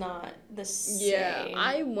 it's not the same. Yeah,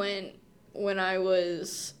 I went when I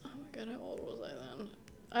was, oh my god, how old was I then?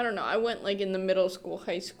 I don't know, I went, like, in the middle school,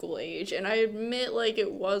 high school age, and I admit, like,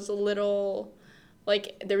 it was a little,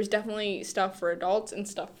 like, there was definitely stuff for adults and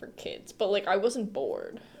stuff for kids, but, like, I wasn't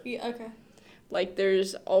bored. Yeah, okay. Like,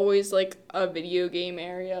 there's always, like, a video game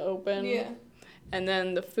area open. Yeah. And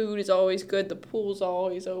then the food is always good, the pool's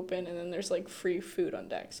always open, and then there's, like, free food on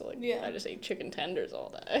deck. So, like, I just ate chicken tenders all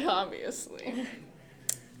day, obviously.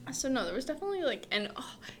 So, no, there was definitely, like, and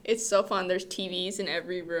it's so fun. There's TVs in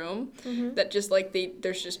every room that just, like,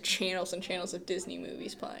 there's just channels and channels of Disney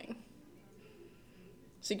movies playing.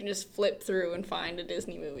 So you can just flip through and find a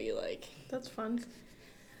Disney movie, like. That's fun.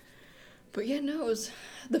 But, yeah, no,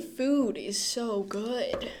 the food is so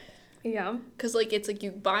good. Yeah. Because, like, it's, like, you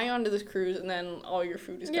buy onto this cruise and then all your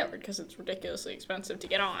food is covered because it's ridiculously expensive to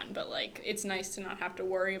get on. But, like, it's nice to not have to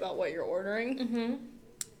worry about what you're ordering. Mm-hmm.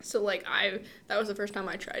 So, like, that was the first time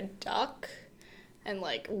I tried duck and,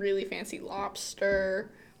 like, really fancy lobster.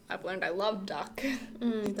 I've learned I love duck.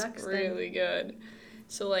 Duck's really good.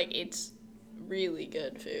 So, like, it's really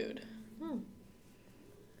good food.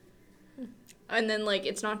 And then, like,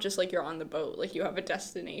 it's not just, like, you're on the boat. Like, you have a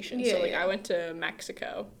destination. So, like, I went to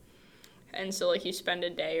Mexico. And so, like, you spend a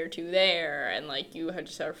day or two there, and, like, you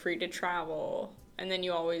just are free to travel. And then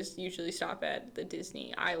you usually stop at the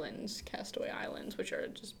Disney Islands, Castaway Islands, which are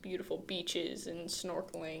just beautiful beaches and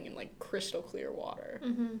snorkeling and, like, crystal clear water.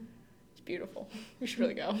 Mm-hmm. It's beautiful. You should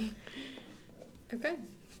really go. Okay.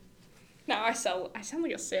 Now I sound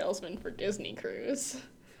like a salesman for Disney Cruise.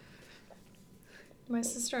 My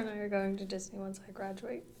sister and I are going to Disney once I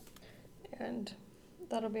graduate. And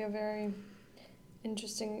that'll be a very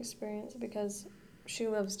interesting experience because she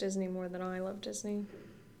loves Disney more than I love Disney.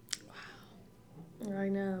 Wow. I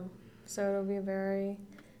know. So it'll be a very...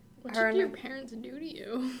 What did your parents do to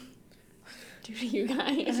you? Do to you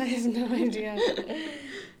guys? I have no idea.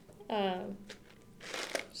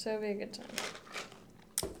 So it'll be a good time.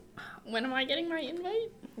 When am I getting my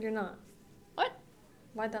invite? You're not. What?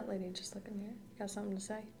 Why'd that lady just look in here? Got something to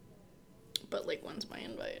say? But, like, when's my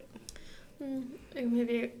invite?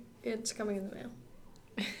 Maybe it's coming in the mail.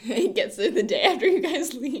 It gets there the day after you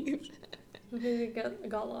guys leave. Maybe it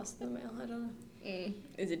got lost in the mail. I don't know.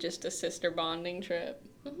 Is it just a sister bonding trip?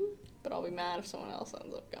 Mm-hmm. But I'll be mad if someone else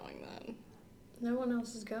ends up going then. No one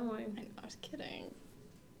else is going. I was kidding.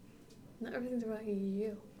 Not everything's about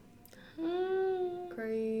you.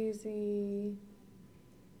 Crazy.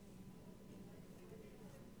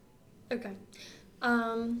 Okay.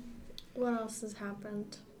 What else has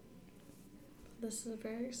happened? This is a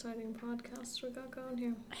very exciting podcast we got going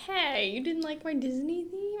here. Hey, you didn't like my Disney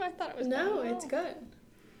theme? I thought it was No, it's good.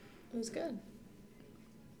 It was good.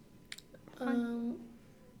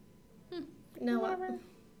 No, whatever.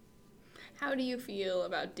 How do you feel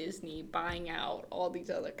about Disney buying out all these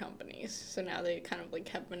other companies? So now they kind of like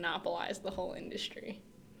have monopolized the whole industry.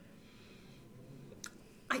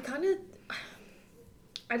 I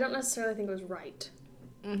don't necessarily think it was right.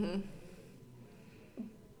 Mm-hmm.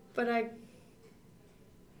 But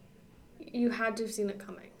you had to have seen it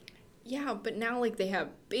coming. Yeah, but now like they have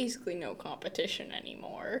basically no competition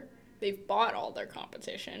anymore. They've bought all their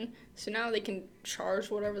competition, so now they can charge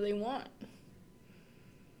whatever they want.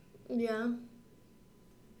 Yeah.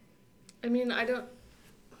 I mean, I don't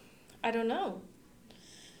know.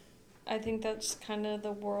 I think that's kind of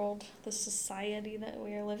the world, the society that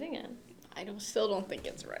we are living in. Still don't think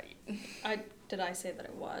it's right. Did I say that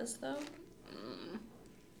it was, though?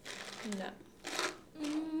 No.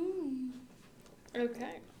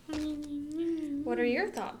 Okay. What are your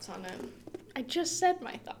thoughts on it? I just said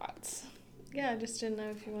my thoughts. Yeah, I just didn't know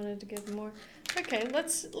if you wanted to give more. Okay,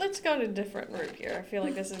 let's go to a different route here. I feel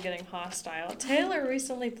like this is getting hostile. Taylor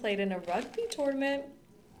recently played in a rugby tournament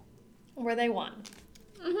where they won.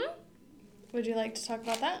 Mm-hmm. Would you like to talk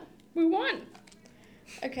about that? We won.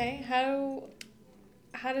 Okay, how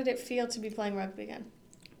did it feel to be playing rugby again?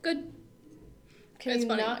 Good. Can you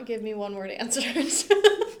not give me one-word answers?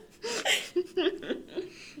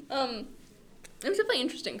 It was definitely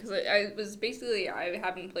interesting because I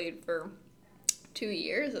haven't played for 2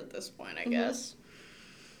 years at this point, I guess.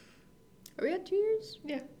 Are we at 2 years?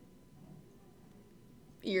 Yeah.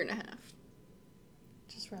 1.5 years.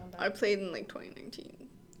 Just round up. I played in like 2019.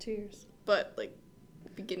 2 years. But like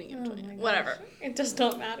beginning of 2019. Whatever. It just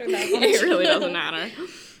don't matter that much. It really doesn't matter.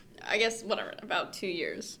 I guess whatever, about 2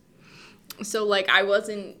 years. So like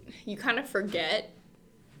you kind of forget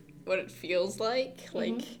what it feels like.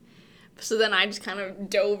 Like so then I just kind of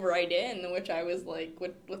dove right in, which I was like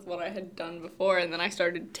with what I had done before, and then I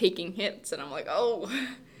started taking hits and I'm like, oh,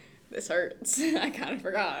 this hurts. I kind of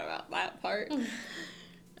forgot about that part.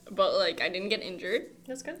 But like I didn't get injured.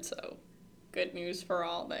 That's good. So good news for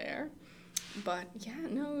all there. But yeah,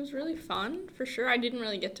 no, it was really fun for sure. I didn't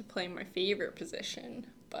really get to play my favorite position,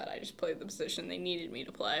 but I just played the position they needed me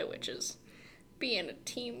to play, which is being a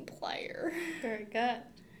team player. Very good.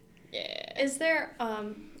 Yeah. Is there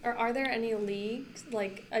or are there any leagues,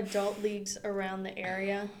 like adult leagues around the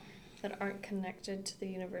area that aren't connected to the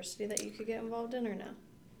university that you could get involved in, or no?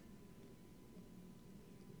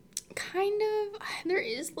 Kind of. There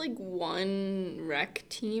is like one rec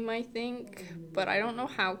team, I think, but I don't know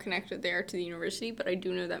how connected they are to the university, but I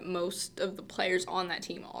do know that most of the players on that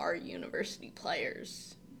team are university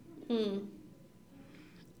players.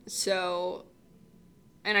 So,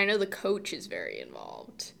 and I know the coach is very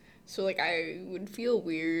involved. So, like, I would feel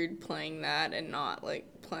weird playing that and not,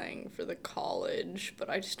 like, playing for the college, but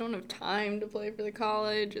I just don't have time to play for the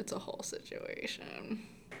college. It's a whole situation.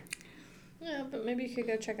 Yeah, but maybe you could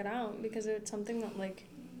go check it out because it's something that, like,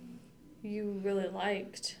 you really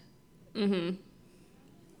liked. Mm-hmm.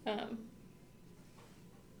 I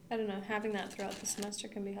don't know, having that throughout the semester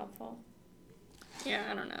can be helpful. Yeah,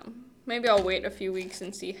 I don't know. Maybe I'll wait a few weeks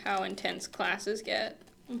and see how intense classes get.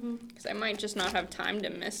 Because I might just not have time to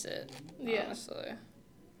miss it, honestly.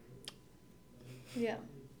 Yeah.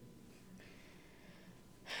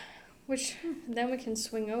 Which, then we can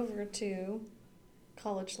swing over to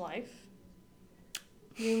college life.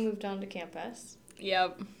 You moved on to campus.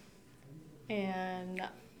 Yep. And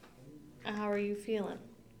how are you feeling?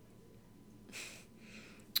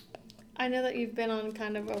 I know that you've been on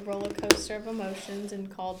kind of a roller coaster of emotions and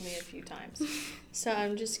called me a few times. So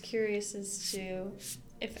I'm just curious as to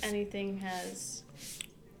if anything has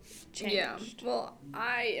changed. Yeah, well,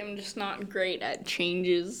 I am just not great at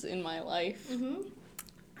changes in my life.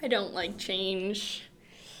 I don't like change.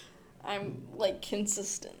 I'm like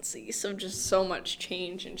consistency, so just so much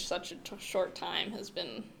change in such a short time has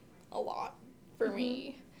been a lot for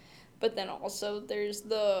me. But then also there's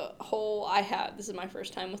the whole, this is my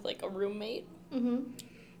first time with like a roommate.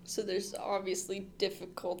 So there's obviously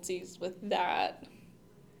difficulties with that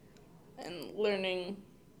and learning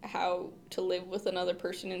how to live with another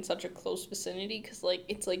person in such a close vicinity, because like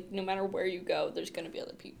it's like no matter where you go there's going to be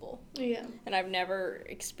other people. Yeah. And I've never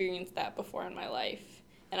experienced that before in my life,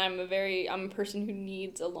 and I'm a person who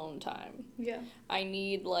needs alone time. Yeah. I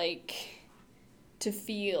need like to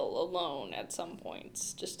feel alone at some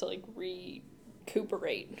points just to like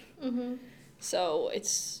recuperate. So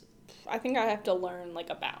I think I have to learn like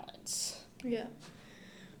a balance. Yeah.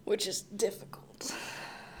 Which is difficult.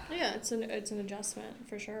 Yeah, it's an adjustment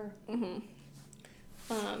for sure.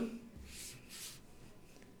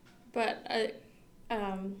 But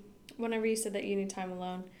whenever you said that you need time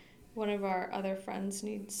alone, one of our other friends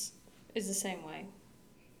is the same way.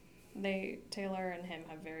 Taylor and him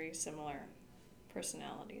have very similar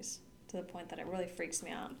personalities to the point that it really freaks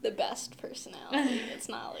me out. The best personality. It's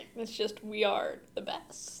not like, it's just we are the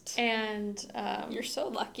best. And you're so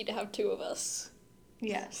lucky to have two of us.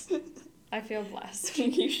 Yes. I feel blessed.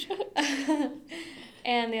 You should.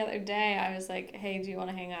 And the other day I was like, hey, do you want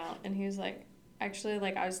to hang out? And he was like, actually,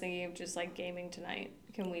 like, I was thinking of just, like, gaming tonight.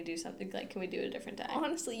 Can we do something? Like, can we do it a different day?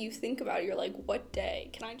 Honestly, you think about it, you're like, what day?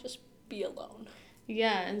 Can I just be alone?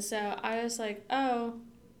 Yeah, and so I was like, oh,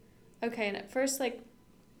 okay. And at first, like,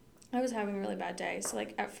 I was having a really bad day. So,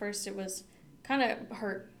 like, at first it was kind of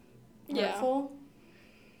hurtful.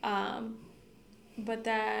 Yeah. But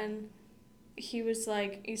then he was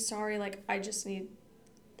like, sorry, like, I just need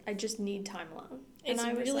time alone. It's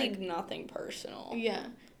really like, nothing personal. Yeah.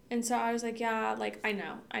 And so I was like, yeah, like, I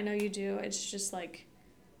know you do. It's just, like,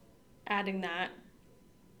 adding that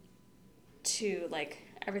to, like,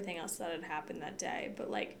 everything else that had happened that day.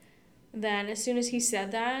 But, like, then as soon as he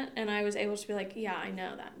said that, and I was able to be like, yeah, I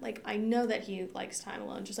know that. Like, I know that he likes time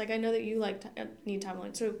alone. Just like I know that you need time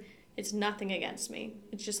alone. So it's nothing against me.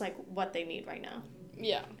 It's just, like, what they need right now.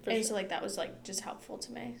 Yeah, for sure. So, like, that was, like, just helpful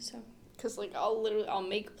to me, so. Because, like, I'll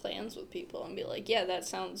make plans with people and be like, yeah, that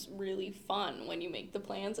sounds really fun when you make the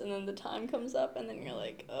plans, and then the time comes up, and then you're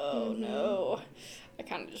like, oh, no, I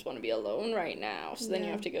kind of just want to be alone right now. So then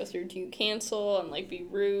you have to go through, do you cancel and, like, be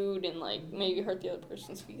rude and, like, maybe hurt the other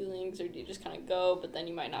person's feelings, or do you just kind of go, but then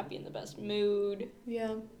you might not be in the best mood?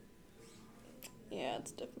 Yeah. Yeah,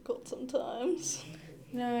 it's difficult sometimes.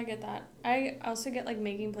 No, I get that. I also get, like,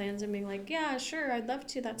 making plans and being like, yeah, sure, I'd love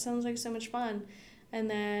to. That sounds like so much fun. And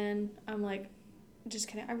then I'm like, just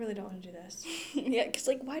kidding, I really don't want to do this. Yeah, because,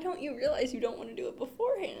 like, why don't you realize you don't want to do it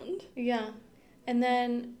beforehand? Yeah. And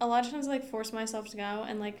then a lot of times I, like, force myself to go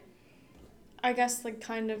and, like, I guess, like,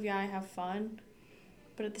 kind of, yeah, I have fun.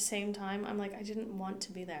 But at the same time, I'm like, I didn't want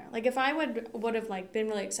to be there. Like, if I would have, like, been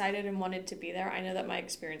really excited and wanted to be there, I know that my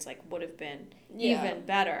experience, like, would have been even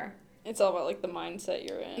better. It's all about, like, the mindset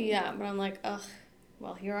you're in. Yeah, but I'm like, ugh,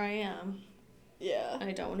 well, here I am. Yeah. And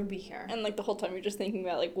I don't want to be here. And, like, the whole time you're just thinking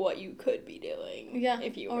about, like, what you could be doing. Yeah.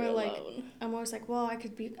 If you were alone. Like, I'm always like, well, I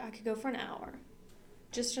could go for an hour.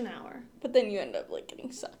 Just an hour. But then you end up, like,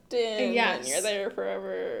 getting sucked in. Yes. And you're there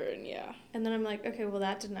forever, and yeah. And then I'm like, okay, well,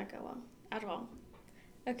 that did not go well. At all.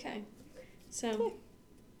 Okay. So.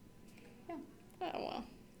 Yeah. Oh,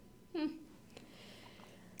 well.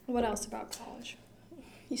 What else about college?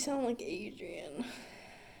 You sound like Adrian.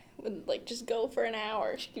 Would, like, just go for an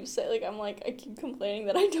hour. She keeps saying, like, I keep complaining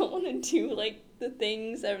that I don't want to do, like, the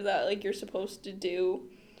things that, like, you're supposed to do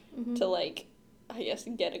to, like, I guess,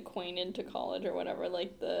 get acquainted to college or whatever.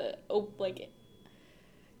 Like,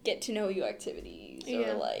 get to know you activities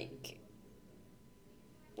or, like,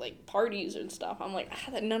 parties and stuff. I'm like,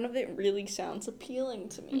 none of it really sounds appealing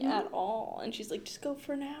to me at all. And she's like, just go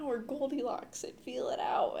for an hour, Goldilocks it, feel it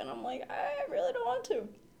out. And I'm like, I really don't want to.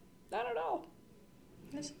 Not at all.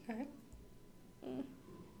 That's okay.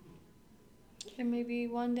 And maybe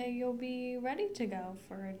one day you'll be ready to go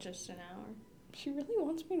for just an hour. She really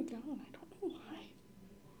wants me to go, and I don't know why.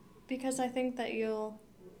 Because I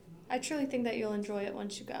truly think that you'll enjoy it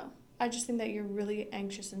once you go. I just think that you're really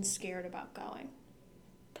anxious and scared about going.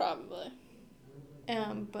 Probably.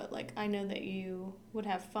 But, like, I know that you would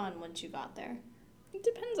have fun once you got there. It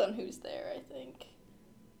depends on who's there, I think.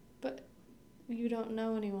 But you don't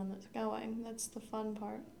know anyone that's going. That's the fun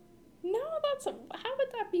part. No, how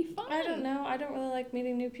would that be fun? I don't know. I don't really like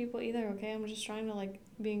meeting new people either, okay? I'm just trying to, like,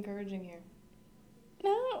 be encouraging here.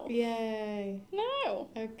 No. Yay. No.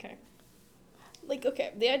 Okay. Like,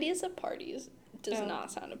 okay, the ideas of parties does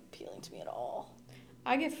not sound appealing to me at all.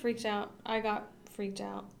 I got freaked out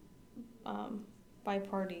by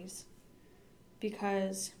parties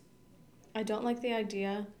because I don't like the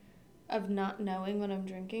idea of not knowing what I'm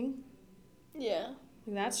drinking. Yeah.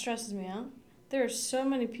 That stresses me out. There are so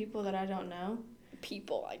many people that I don't know.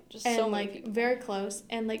 So many people. Very close.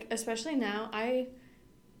 And, like, especially now, I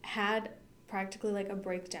had practically, like, a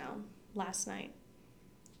breakdown last night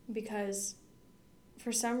because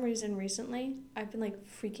for some reason recently, I've been, like,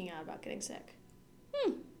 freaking out about getting sick.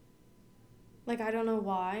 Like, I don't know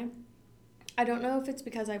why. I don't know if it's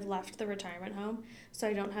because I've left the retirement home, so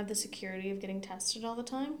I don't have the security of getting tested all the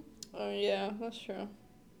time. Oh, yeah, that's true.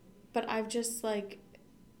 But I've just, like,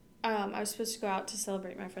 I was supposed to go out to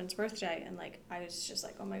celebrate my friend's birthday, and like I was just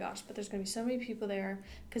like, oh my gosh, but there's gonna be so many people there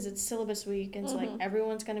because it's syllabus week, and so like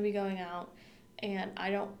everyone's gonna be going out, and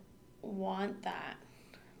I don't want that.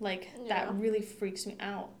 Like that really freaks me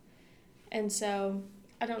out, and so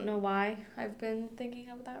I don't know why I've been thinking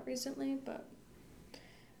of that recently, but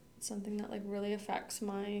it's something that like really affects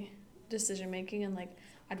my decision making, and like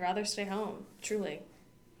I'd rather stay home truly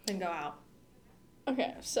than go out.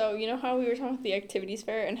 Okay, so you know how we were talking about the activities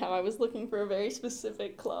fair and how I was looking for a very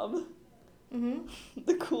specific club? Mm-hmm.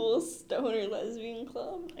 The cool stoner lesbian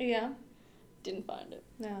club? Yeah. Didn't find it.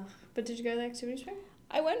 No. But did you go to the activities fair?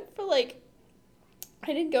 I went for I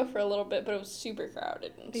did go for a little bit, but it was super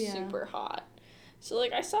crowded and super hot. So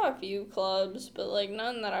I saw a few clubs, but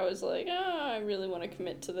none that I was I really want to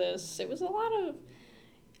commit to this. It was a lot of,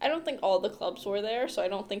 I don't think all the clubs were there, so I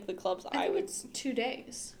don't think the clubs I would... It's 2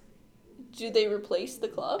 days. Do they replace the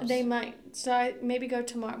clubs? They might. So I maybe go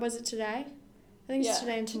tomorrow. Was it today? I think it's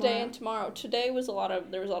today and tomorrow. Today and tomorrow. Today was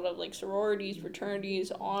there was a lot of sororities,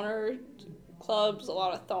 fraternities, honor clubs, a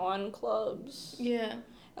lot of thon clubs. Yeah.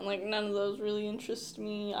 And none of those really interest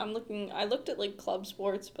me. I looked at club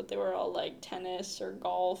sports, but they were all tennis or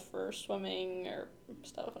golf or swimming or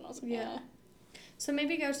stuff, and I was like, yeah. So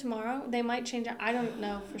maybe go tomorrow. They might change out. I don't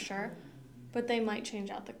know for sure, but they might change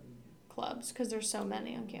out the clubs because there's so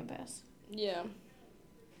many on campus. Yeah.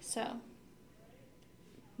 So,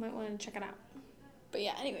 might want to check it out. But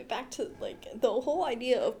yeah, anyway, back to, the whole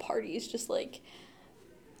idea of parties, just, a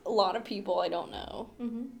lot of people I don't know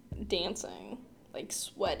dancing,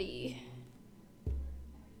 sweaty.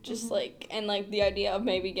 Just, and, the idea of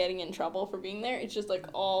maybe getting in trouble for being there, it's just,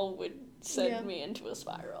 all would send me into a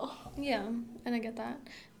spiral. Yeah, and I get that.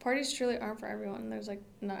 Parties truly aren't for everyone. There's,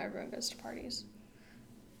 not everyone goes to parties.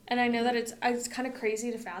 And I know that it's kind of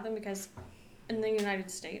crazy to fathom because in the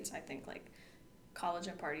United States, I think, college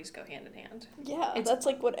and parties go hand in hand. Yeah, that's,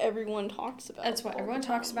 what everyone talks about. That's what everyone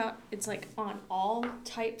talks about. It's, on all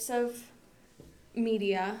types of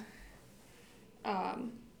media.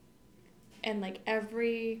 And,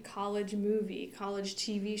 every college movie, college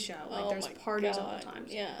TV show. There's parties all the time.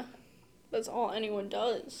 Yeah. That's all anyone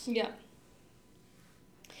does. Yeah.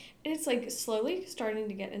 And it's, slowly starting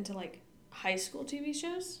to get into, high school TV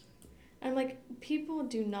shows. And people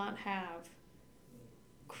do not have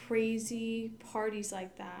crazy parties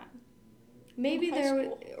like that. Maybe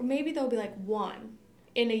there'll be one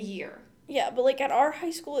in a year. Yeah, but at our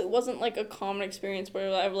high school it wasn't a common experience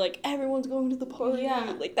where everyone's going to the party.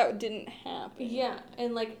 Yeah. That didn't happen. Yeah,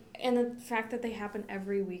 and and the fact that they happen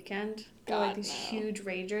every weekend. They're these huge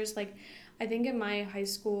ragers. I think in my high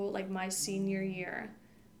school, my senior year,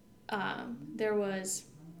 there was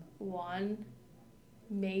 1,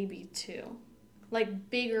 maybe 2,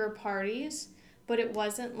 bigger parties, but it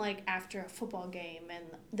wasn't after a football game and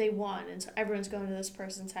they won and so everyone's going to this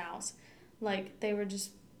person's house. They were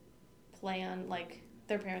just planned,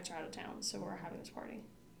 their parents are out of town, so we're having this party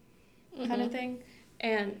kind of thing.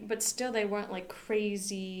 But still they weren't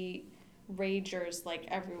crazy ragers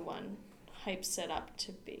everyone hypes it up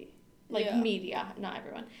to be. Media, not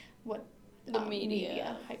everyone. What the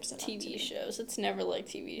media hypes it TV up to shows. It's never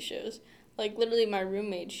TV shows. Literally my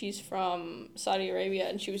roommate, she's from Saudi Arabia,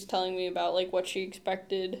 and she was telling me about, what she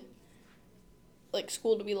expected,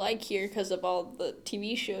 school to be here because of all the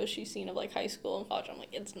TV shows she's seen of, high school and college. I'm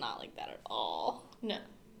it's not like that at all. No.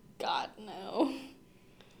 God, no.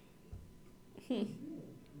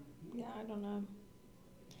 Yeah, I don't know.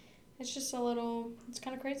 It's just it's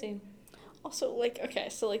kind of crazy. Also, okay,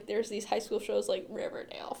 so, there's these high school shows like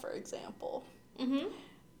Riverdale, for example. Mm-hmm.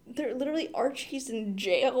 They're literally Archie's in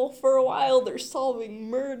jail for a while. They're solving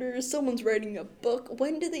murders. Someone's writing a book.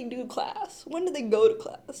 When do they do class? When do they go to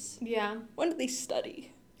class? Yeah. When do they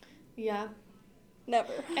study? Yeah.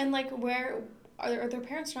 Never. And, where... Are their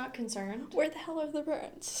parents not concerned? Where the hell are their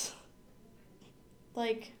parents?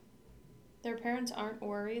 Their parents aren't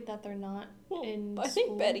worried that they're not in I school?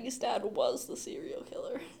 think Betty's dad was the serial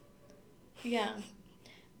killer. Yeah.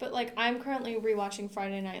 But, I'm currently rewatching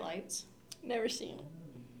Friday Night Lights. Never seen it.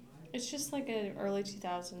 It's just an early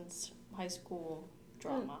 2000s high school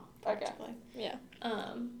drama, practically. Okay.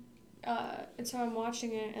 Yeah. And so I'm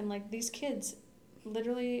watching it, and, these kids,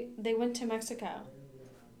 literally, they went to Mexico.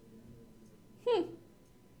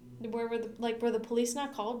 Where were the police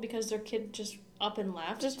not called because their kid just up and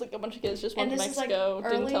left? Just, a bunch of kids just went to Mexico,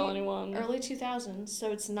 didn't tell anyone. Early 2000s,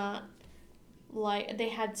 so it's not, they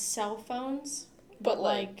had cell phones. But,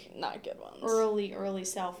 not good ones. Early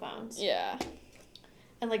cell phones. Yeah.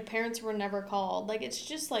 And, parents were never called. It's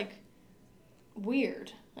just,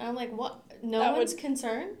 weird. And I'm like, what? No one's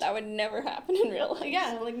concerned? That would never happen in real life.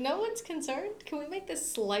 Yeah, like, no one's concerned? Can we make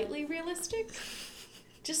this slightly realistic?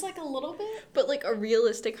 Just, like, a little bit? But, like, a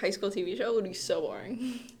realistic high school TV show would be so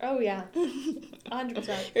boring. Oh, yeah. 100%.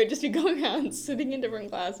 It would just be going around, sitting in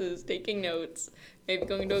different classes, taking notes, maybe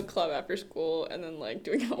going to a club after school, and then, like,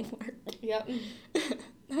 doing homework. Yep.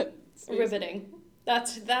 That's riveting.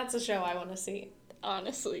 That's a show I want to see.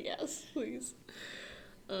 Honestly, yes, please.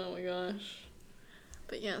 Oh, my gosh.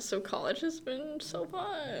 But, yeah, so college has been so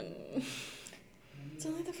fun. It's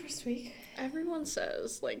only the first week. Everyone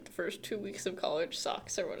says, like, the first 2 weeks of college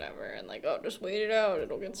sucks or whatever, and, like, oh, just wait it out,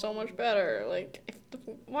 it'll get so much better. Like,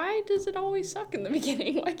 why does it always suck in the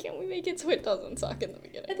beginning? Why can't we make it so it doesn't suck in the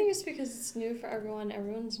beginning? I think it's because it's new for everyone.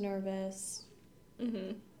 Everyone's nervous.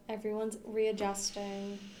 Mm-hmm. Everyone's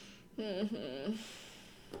readjusting. Mm-hmm.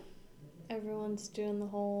 Everyone's doing the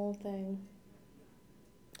whole thing.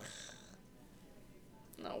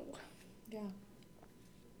 No. Yeah.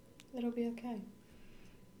 It'll be okay.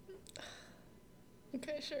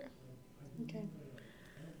 Okay, sure. Okay.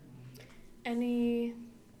 Any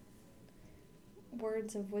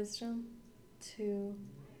words of wisdom to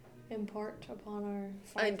impart upon our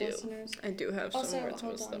five listeners? I do have some words of wisdom.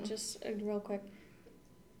 Also, hold on, just real quick.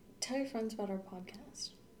 Tell your friends about our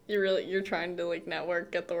podcast. You're trying to, like,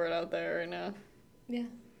 network, get the word out there right now? Yeah.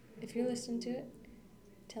 If you're listening to it,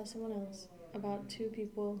 tell someone else about two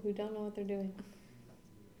people who don't know what they're doing.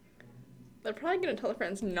 They're probably going to tell their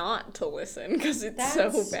friends not to listen because it's so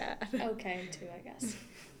bad. Okay, too, I guess.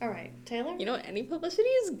 All right, Taylor? You know what? Any publicity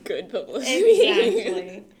is good publicity.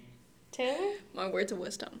 Exactly. Taylor? My words of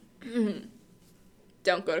wisdom.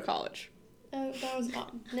 Don't go to college. Oh, that was...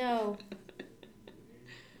 No.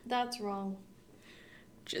 That's wrong.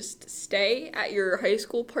 Just stay at your high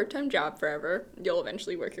school part-time job forever. You'll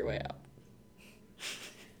eventually work your way up.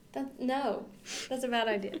 No. That's a bad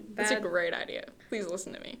idea. That's a great idea. Please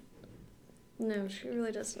listen to me. No, she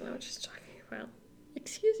really doesn't know what she's talking about.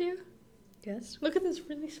 Excuse you. Yes? Look at this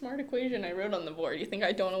really smart equation I wrote on the board. You think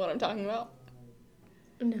I don't know what I'm talking about?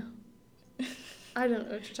 No. I don't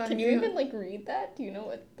know what you're talking about. Can you even, like, read that? Do you know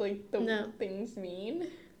what, like, the things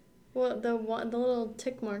mean? Well, the little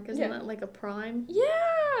tick mark, isn't that, like, a prime?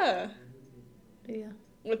 Yeah! Yeah.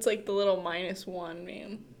 What's, like, the little -1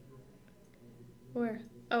 mean? Where?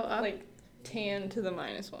 Oh, up? Like, tan to the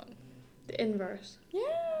 -1. The inverse.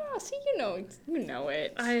 Yeah! See, you know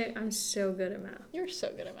it. I'm so good at math. You're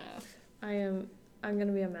so good at math. I'm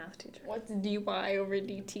gonna be a math teacher. What's dy over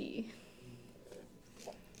dt?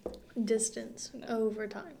 Distance over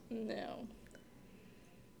time. No.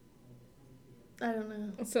 I don't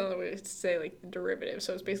know. It's another way to say, like, the derivative,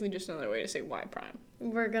 so it's basically just another way to say y prime.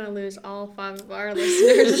 We're gonna lose all 5 of our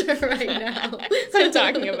listeners right now. I'm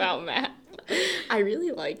talking about math. I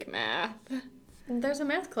really like math. There's a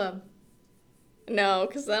math club. No,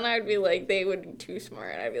 because then I'd be like, they would be too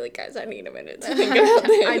smart. I'd be like, guys, I need a minute to think about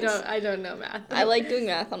this. I don't know math. I like doing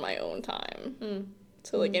math on my own time.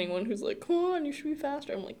 So, like, anyone who's like, come on, you should be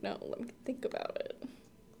faster. I'm like, no, let me think about it.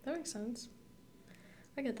 That makes sense.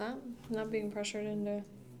 I get that. Not being pressured into...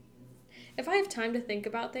 If I have time to think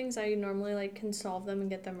about things, I normally, like, can solve them and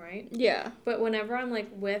get them right. Yeah. But whenever I'm, like,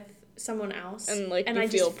 with someone else... And, like, and you I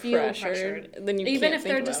feel just feel pressured. Then you even can't if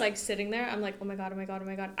think they're about just, it. like, sitting there, I'm like, oh my god, oh my god, oh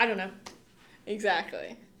my god. I don't know.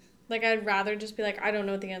 Exactly. Like, I'd rather just be like, I don't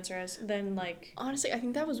know what the answer is, than, like... Honestly, I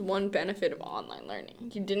think that was one benefit of online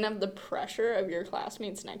learning. You didn't have the pressure of your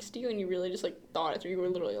classmates next to you, and you really just, like, thought it through. You were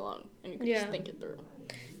literally alone, and you could just think it through.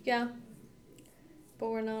 Yeah. But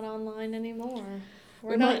we're not online anymore.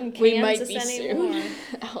 We're not in Kansas anymore.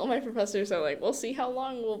 Soon. All my professors are like, we'll see how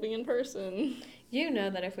long we'll be in person. You know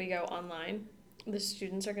that if we go online, the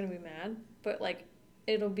students are going to be mad, but, like,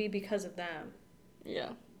 it'll be because of them.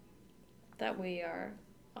 Yeah. That we are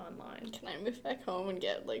online. Can I move back home and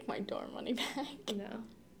get, like, my dorm money back? No.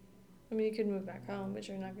 I mean, you could move back home, but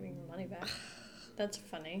you're not getting your money back. That's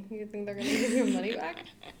funny. You think they're going to give your money back?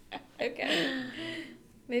 Okay.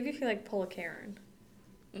 Maybe if you, like, pull a Karen.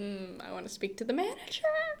 I want to speak to the manager.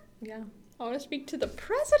 Yeah. I want to speak to the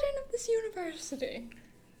president of this university.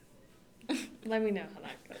 Let me know how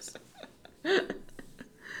that goes.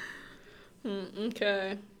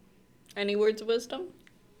 Okay. Any words of wisdom?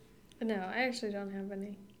 No, I actually don't have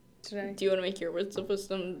any today. Do you want to make your words of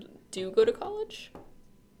wisdom go to college?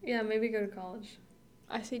 Yeah, maybe go to college.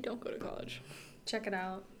 I say don't go to college. Check it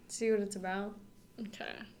out. See what it's about.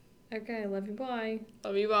 Okay. Okay, love you, bye.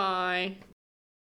 Love you, bye.